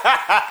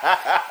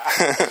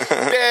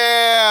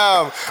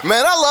 Damn,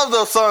 man, I love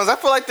those songs. I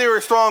feel like they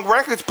were strong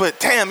records, but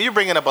damn, you're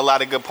bringing up a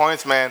lot of good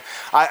points, man.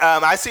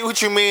 I see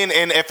what you mean,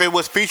 and if it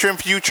was featuring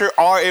Future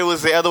or it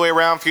was the other way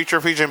around, Future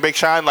featuring Big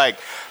Sean, like,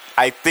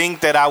 I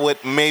think that I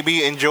would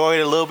maybe enjoy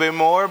it a little bit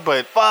more,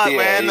 but fuck,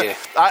 man. Yeah.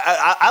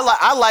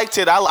 I liked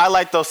it. I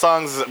like those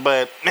songs,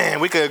 but man,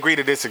 we could agree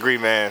to disagree,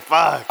 man.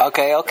 Fuck.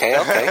 Okay. All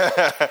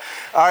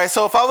right,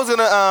 so if I was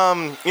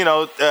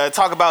gonna,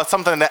 talk about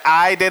something that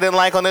I didn't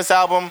like on this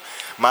album,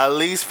 my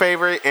least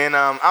favorite, and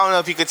I don't know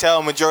if you could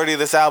tell, majority of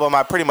this album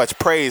I pretty much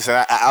praised,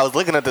 and I was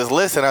looking at this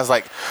list and I was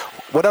like,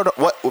 what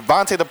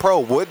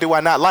VonteThePro? What do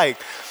I not like?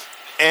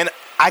 And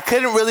I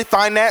couldn't really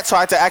find that, so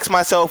I had to ask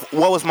myself,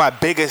 what was my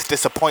biggest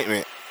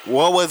disappointment?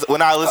 What was,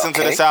 when I listened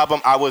to this album,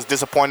 I was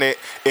disappointed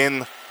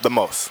in the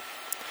most?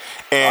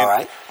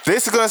 And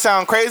this is going to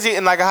sound crazy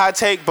and like a hot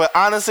take, but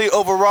honestly,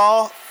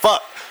 overall,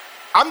 fuck.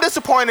 I'm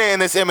disappointed in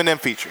this Eminem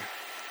feature.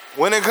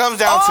 When it comes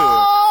down to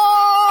it.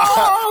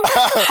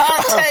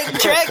 Hot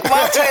take Drake,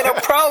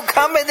 VonteThePro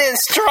coming in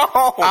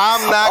strong.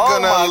 I'm not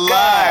gonna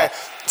lie.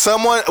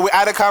 We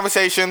had a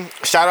conversation.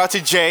 Shout out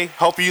to Jay.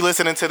 Hope you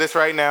listening to this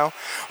right now.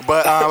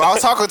 But I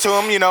was talking to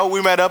him.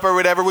 We met up or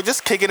whatever. We're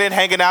just kicking it,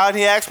 hanging out. And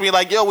he asked me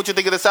like, "Yo, what you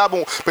think of this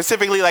album?"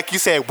 Specifically, like you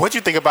said, what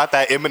you think about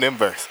that Eminem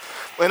verse?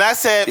 And I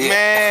said,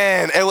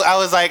 man, I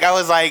was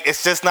like,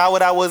 it's just not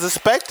what I was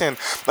expecting.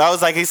 I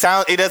was like,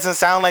 it doesn't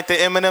sound like the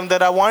Eminem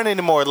that I want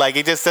anymore. Like,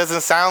 it just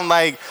doesn't sound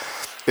like.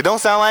 It don't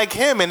sound like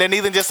him, and then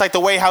even just like the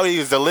way how he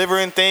was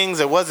delivering things,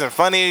 it wasn't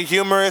funny,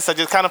 humorous. I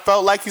just kind of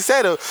felt like you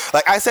said, it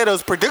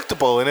was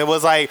predictable, and it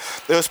was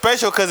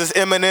special because it's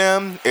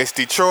Eminem, it's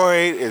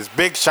Detroit, it's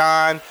Big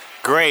Sean,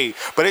 great.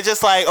 But it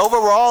just like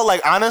overall,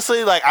 like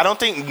honestly, like I don't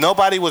think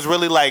nobody was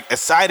really like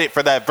excited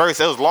for that verse.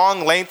 It was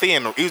long, lengthy,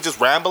 and he was just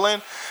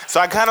rambling.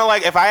 So I kind of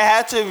like, if I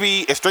had to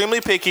be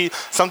extremely picky,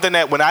 something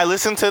that when I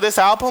listened to this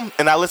album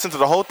and I listened to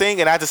the whole thing,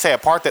 and I had to say a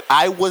part that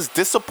I was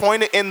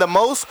disappointed in the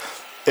most.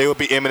 It would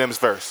be Eminem's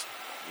verse.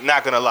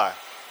 Not gonna lie.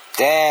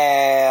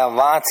 Damn,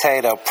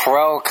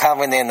 VonteThePro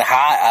coming in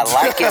hot. I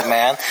like it,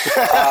 man.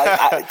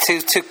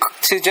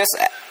 To just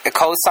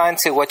co-sign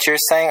to what you're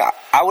saying,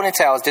 I wouldn't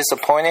say I was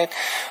disappointed,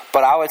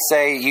 but I would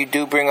say you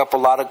do bring up a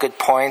lot of good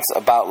points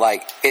about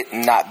like it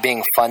not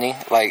being funny.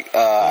 Like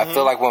I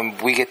feel like when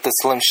we get the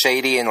Slim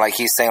Shady and like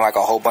he's saying like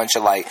a whole bunch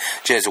of like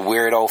just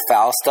weirdo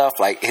foul stuff,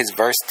 like his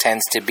verse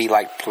tends to be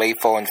like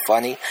playful and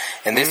funny,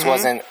 and this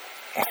wasn't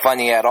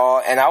funny at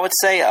all. And I would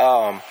say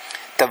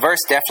the verse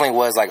definitely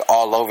was like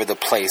all over the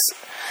place.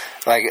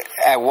 Like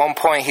at one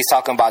point he's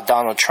talking about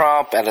Donald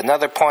Trump, at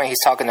another point he's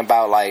talking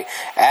about like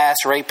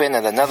ass raping,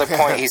 at another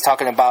point he's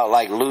talking about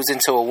like losing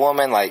to a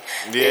woman. Like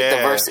the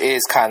verse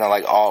is kind of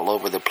like all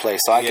over the place.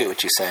 So I get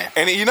what you're saying.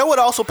 And you know what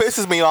also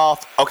pisses me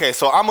off? Okay,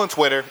 so I'm on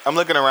Twitter, I'm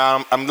looking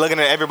around, I'm looking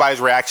at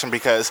everybody's reaction,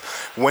 because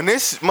when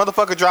this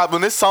motherfucker dropped,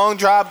 when this song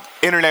dropped,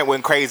 internet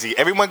went crazy.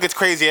 Everyone gets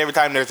crazy every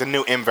time there's a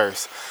new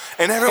inverse.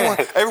 And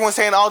everyone's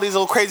saying all these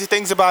little crazy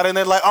things about it, and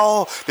they're like,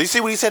 "Oh, did you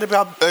see what he said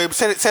about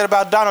said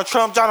about Donald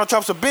Trump? Donald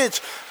Trump's a bitch."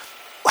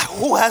 Like,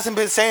 who hasn't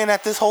been saying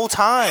that this whole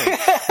time?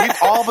 We've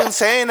all been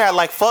saying that.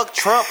 Like, fuck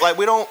Trump. Like,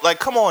 we don't like.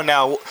 Come on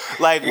now.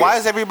 Like, why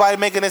is everybody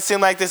making it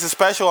seem like this is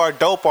special or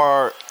dope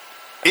or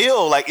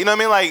ill? Like, you know what I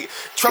mean? Like,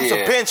 Trump's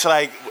a bitch.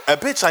 Like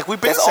we've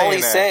been That's saying all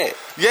he that. said.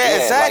 Yeah,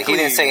 exactly. Like, he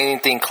didn't say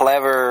anything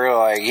clever.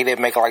 Like, he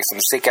didn't make like some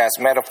sick ass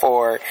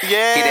metaphor.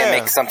 Yeah. He didn't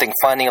make something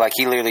funny. Like,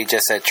 he literally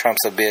just said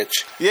Trump's a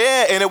bitch.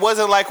 Yeah, and it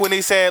wasn't like when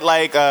he said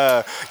like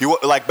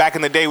like back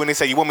in the day when he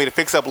said you want me to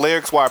fix up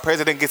lyrics while a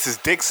president gets his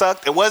dick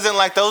sucked. It wasn't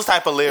like those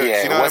type of lyrics.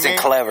 Yeah, you know it wasn't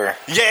clever.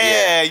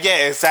 Yeah,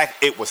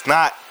 exactly. It was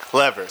not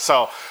clever.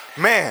 So,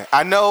 man,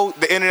 I know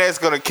the internet's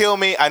gonna kill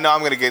me. I know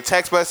I'm gonna get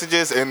text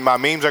messages and my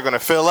memes are gonna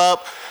fill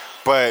up,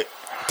 but.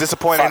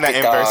 Disappointed in that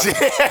inverse.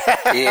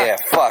 Yeah,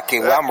 fuck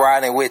it. I'm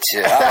riding with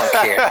you. I don't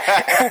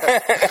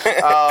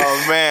care.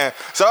 Oh man.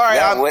 So all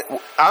right,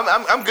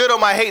 I'm good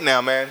on my hate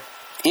now, man.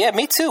 Yeah,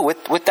 me too.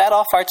 With that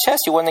off our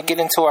chest, you want to get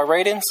into our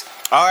ratings?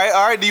 All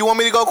right. Do you want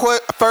me to go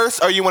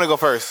first, or you want to go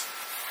first?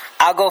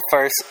 I'll go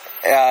first.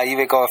 You've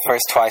been going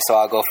first twice, so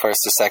I'll go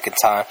first the second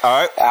time.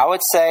 All right. I would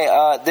say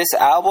this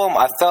album,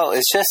 I felt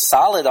it's just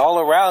solid all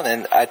around,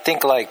 and I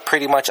think like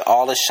pretty much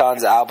all of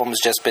Sean's albums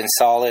just been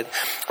solid.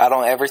 I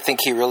don't ever think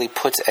he really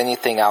puts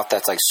anything out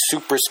that's like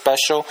super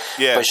special.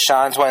 Yeah. But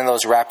Sean's one of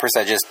those rappers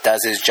that just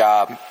does his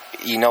job.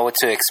 You know what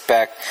to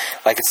expect.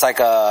 Like it's like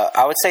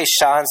I would say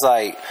Sean's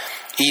like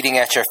eating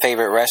at your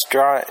favorite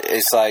restaurant.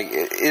 It's like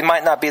it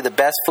might not be the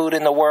best food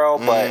in the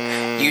world, but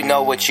you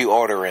know what you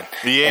ordering.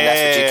 Yeah, and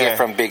that's what you get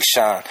from Big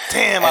Sean.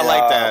 Damn, I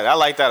like that. I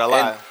like that a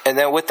lot. And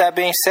then with that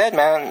being said,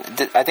 man,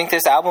 I think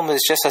this album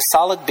is just a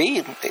solid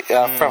beat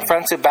from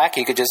front to back.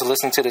 You could just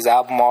listen to this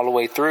album all the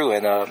way through,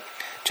 and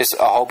just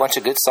a whole bunch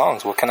of good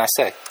songs. What can I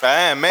say?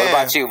 Man. What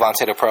about you,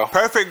 VonteThePro?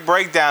 Perfect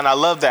breakdown. I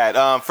love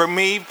that. For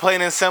me,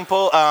 plain and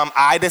simple,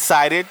 I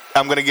decided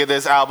I'm going to give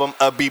this album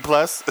a B+.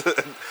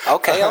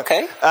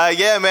 Okay.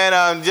 Yeah,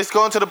 man. Just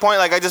going to the point,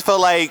 like, I just felt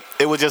like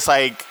it was just,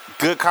 like,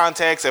 good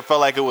context. It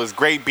felt like it was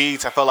great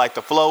beats. I felt like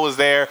the flow was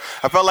there.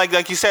 I felt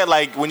like you said,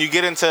 like, when you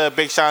get into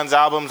Big Sean's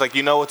albums, like,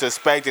 you know what to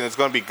expect, and it's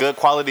going to be good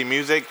quality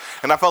music.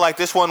 And I felt like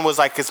this one was,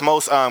 like, his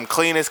most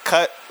cleanest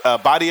cut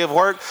body of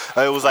work.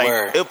 It was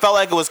like it felt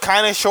like it was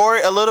kind of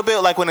short a little bit.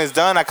 Like when it's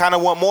done, I kind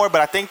of want more,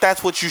 but I think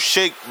that's what you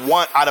should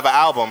want out of an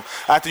album.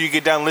 After you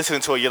get done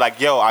listening to it, you're like,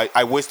 yo,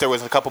 I wish there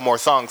was a couple more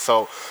songs.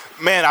 So,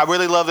 man, I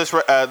really love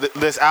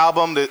this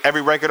album.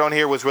 Every record on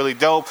here was really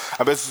dope.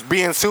 I'm just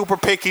being super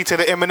picky to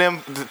the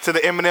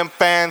Eminem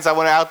fans. I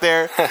went out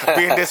there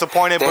being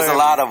disappointed. There's a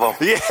lot of them.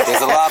 Yeah,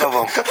 there's a lot of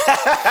them.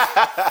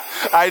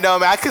 I know,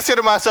 man. I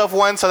consider myself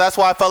one, so that's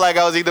why I felt like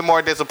I was even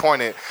more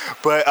disappointed.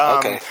 But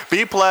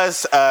B+.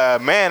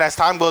 Man, as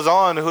time goes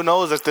on, who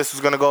knows if this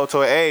is going to go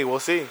to an A. We'll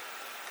see.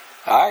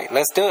 All right,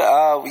 let's do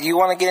it. You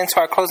want to get into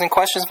our closing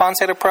questions,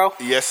 VonteThePro?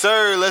 Yes,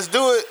 sir. Let's do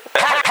it.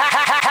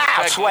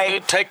 Sway,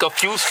 take a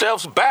few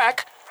steps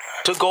back.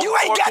 to go. You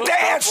ain't got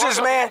the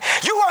answers, man.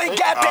 You ain't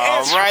got the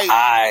answers. Right.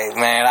 All right,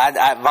 man.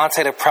 I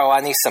VonteThePro,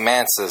 I need some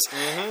answers.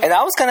 And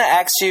I was going to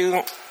ask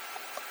you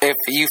if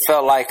you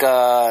felt like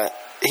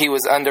he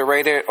was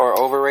underrated or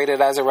overrated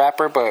as a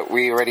rapper, but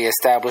we already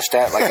established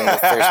that like in the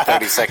first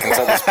 30 seconds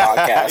of this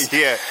podcast.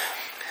 Yeah.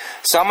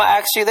 So I'm going to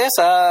ask you this.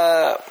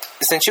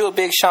 Since you're a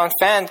big Sean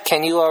fan,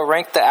 can you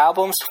rank the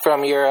albums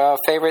from your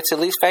favorite to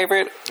least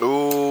favorite?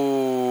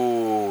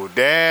 Ooh,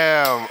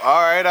 damn.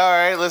 All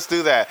right. Let's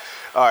do that.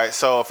 All right,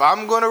 so if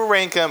I'm going to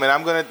rank him, and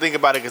I'm going to think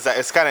about it because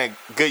it's kind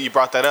of good you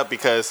brought that up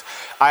because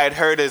I had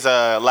heard his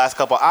last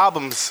couple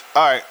albums.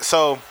 All right,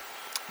 so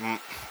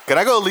can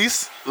I go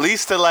least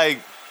to, like,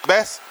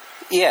 best?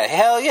 Yeah,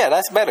 hell yeah,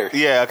 that's better.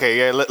 Yeah, okay,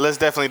 yeah, let's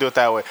definitely do it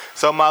that way.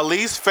 So my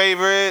least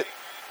favorite,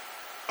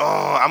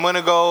 I'm going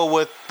to go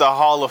with the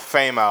Hall of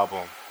Fame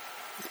album.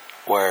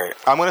 Word.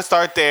 I'm going to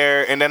start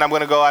there, and then I'm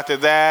going to go after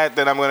that.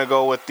 Then I'm going to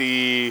go with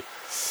the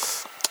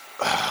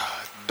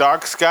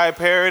Dark Sky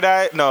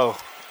Paradise. No,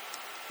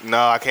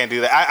 I can't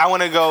do that. I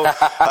want to go.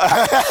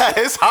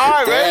 It's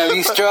hard, man. Damn,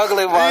 you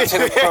struggling,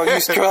 VonteThePro. You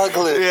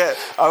struggling. Yeah,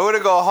 I'm going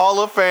to go Hall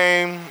of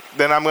Fame.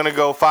 Then I'm going to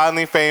go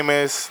Finally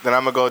Famous. Then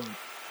I'm going to go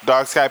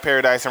Dark Sky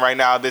Paradise. And right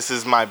now, this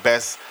is my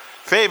best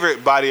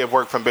favorite body of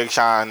work from Big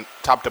Sean,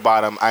 top to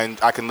bottom.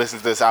 I can listen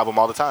to this album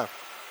all the time.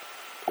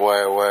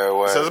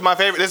 Word. So this is my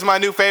favorite. This is my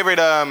new favorite.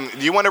 Do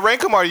you want to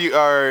rank them or you?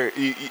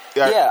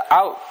 Yeah,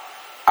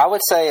 I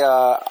would say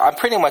I'm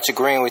pretty much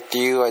agreeing with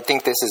you. I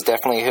think this is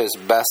definitely his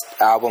best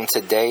album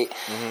to date.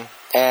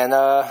 And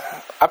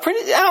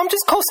I'm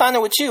just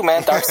co-signing with you,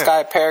 man. Dark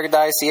Sky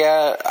Paradise,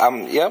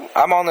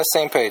 I'm on the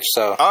same page.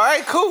 So all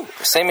right, cool.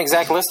 Same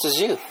exact list as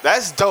you.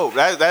 That's dope.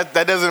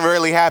 That doesn't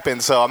really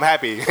happen, so I'm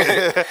happy.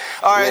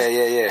 All right.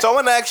 Yeah. So I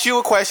want to ask you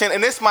a question,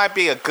 and this might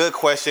be a good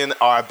question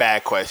or a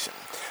bad question.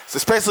 So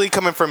especially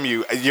coming from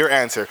you, your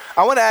answer.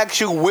 I want to ask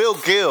you,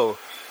 WillGil,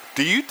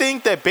 do you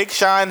think that Big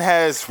Sean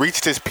has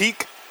reached his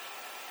peak?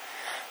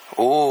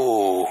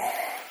 Ooh.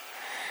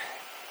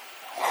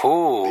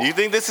 Do you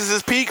think this is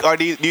his peak, or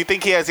do you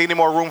think he has any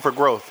more room for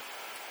growth?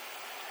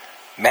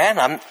 Man,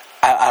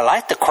 I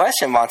like the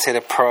question,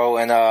 VonteThePro,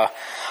 and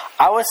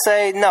I would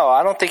say no.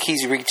 I don't think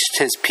he's reached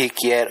his peak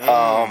yet.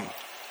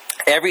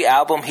 Every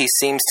album he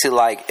seems to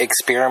like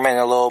experiment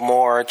a little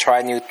more,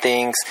 try new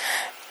things.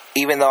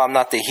 Even though I'm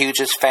not the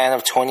hugest fan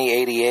of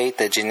 2088,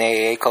 the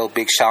Jhené Aiko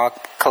Big Sean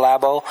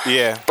collabo.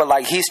 Yeah. But,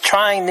 like, he's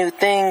trying new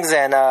things,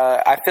 and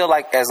I feel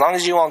like as long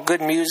as you want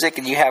good music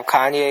and you have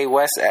Kanye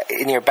West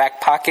in your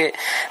back pocket,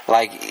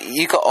 like,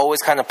 you could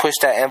always kind of push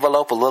that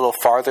envelope a little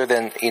farther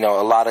than, a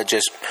lot of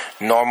just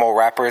normal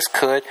rappers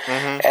could.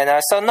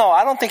 And so, no,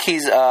 I don't think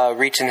he's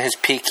reaching his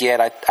peak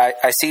yet.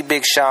 I see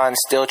Big Sean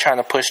still trying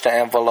to push the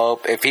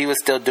envelope. If he was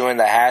still doing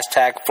the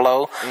hashtag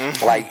flow,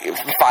 like,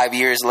 5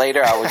 years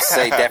later, I would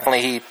say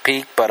definitely he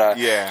peak, but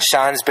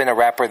Sean's been a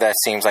rapper that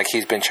seems like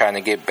he's been trying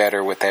to get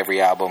better with every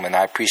album, and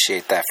I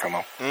appreciate that from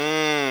him.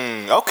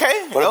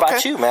 Okay. What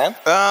about you, man?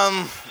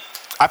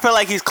 I feel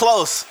like he's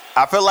close.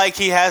 I feel like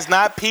he has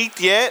not peaked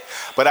yet,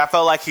 but I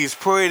feel like he's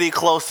pretty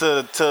close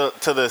to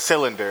the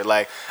cylinder.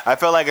 Like, I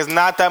feel like it's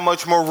not that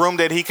much more room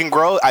that he can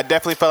grow. I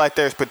definitely feel like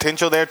there's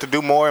potential there to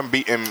do more and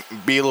be a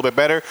little bit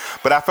better,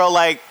 but I feel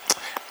like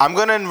I'm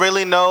going to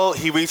really know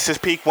he reached his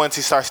peak once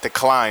he starts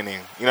declining.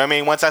 You know what I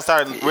mean? Once I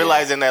start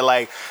realizing that,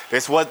 like,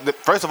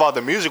 first of all,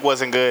 the music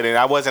wasn't good and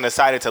I wasn't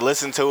excited to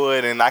listen to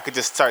it, and I could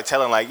just start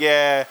telling, like,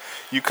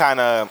 I'm kind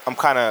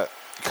of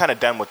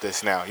done with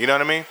this now. You know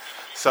what I mean?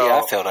 So,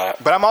 yeah, I feel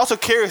that. But I'm also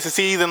curious to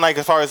see, even, like,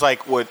 as far as,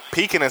 like, with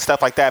peaking and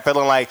stuff like that,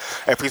 feeling like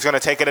if he's going to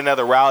take it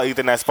another route,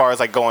 even as far as,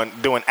 like,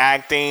 doing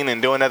acting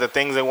and doing other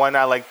things and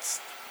whatnot, like,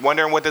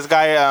 wondering what this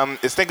guy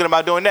is thinking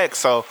about doing next.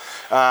 So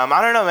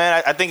I don't know,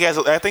 man. I think he has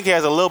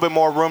a little bit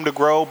more room to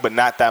grow, but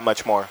not that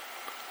much more.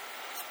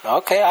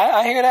 Okay,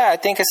 I hear that. I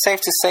think it's safe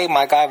to say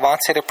my guy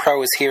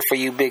VonteThePro is here for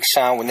you, Big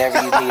Sean, whenever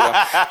you need him.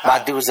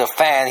 My dude's a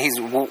fan. He's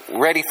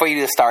ready for you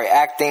to start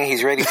acting.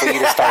 He's ready for you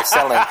to start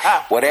selling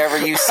whatever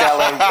you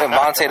selling. And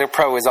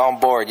VonteThePro is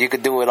on board. You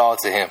could do it all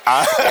to him.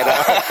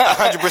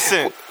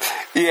 100%.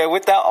 Yeah,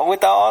 with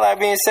all that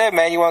being said,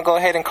 man, you want to go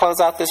ahead and close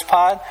out this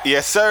pod?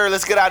 Yes, sir.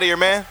 Let's get out of here,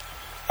 man.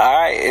 All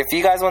right, if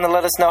you guys want to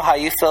let us know how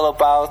you feel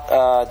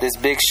about this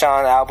Big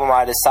Sean album,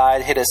 I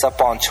Decide, hit us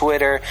up on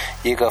Twitter.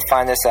 You can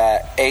find us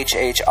at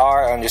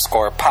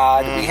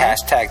HHR_pod. We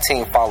hashtag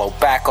team follow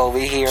back over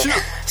here.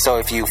 So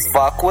if you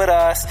fuck with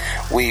us,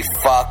 we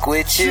fuck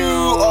with you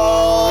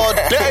all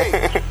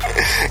day.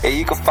 And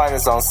you can find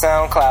us on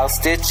SoundCloud,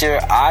 Stitcher,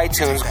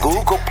 iTunes,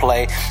 Google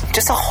Play,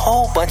 just a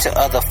whole bunch of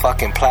other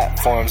fucking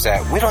platforms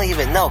that we don't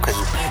even know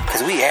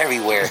because we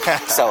everywhere.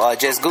 So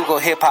just Google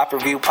Hip Hop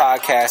Review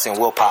Podcast and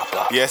we'll pop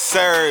up. Yes,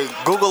 sir.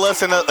 Google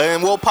us and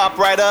we'll pop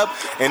right up.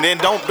 And then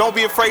don't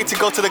be afraid to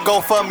go to the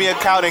GoFundMe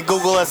account and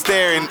Google us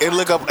there and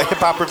look up a Hip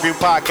Hop Review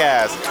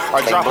Podcast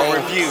or drop a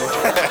review.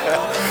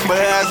 But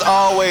as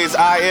always,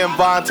 I am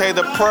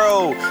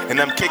VonteThePro, and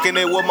I'm kicking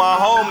it with my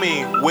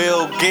homie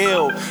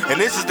WillGil,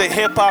 and this is the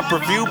Hip Hop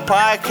Review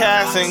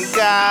Podcast. And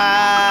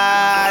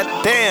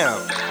god damn,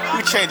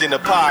 we changing the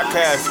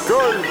podcast. Go.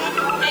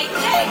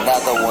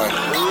 another one.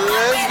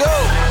 Let's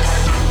go.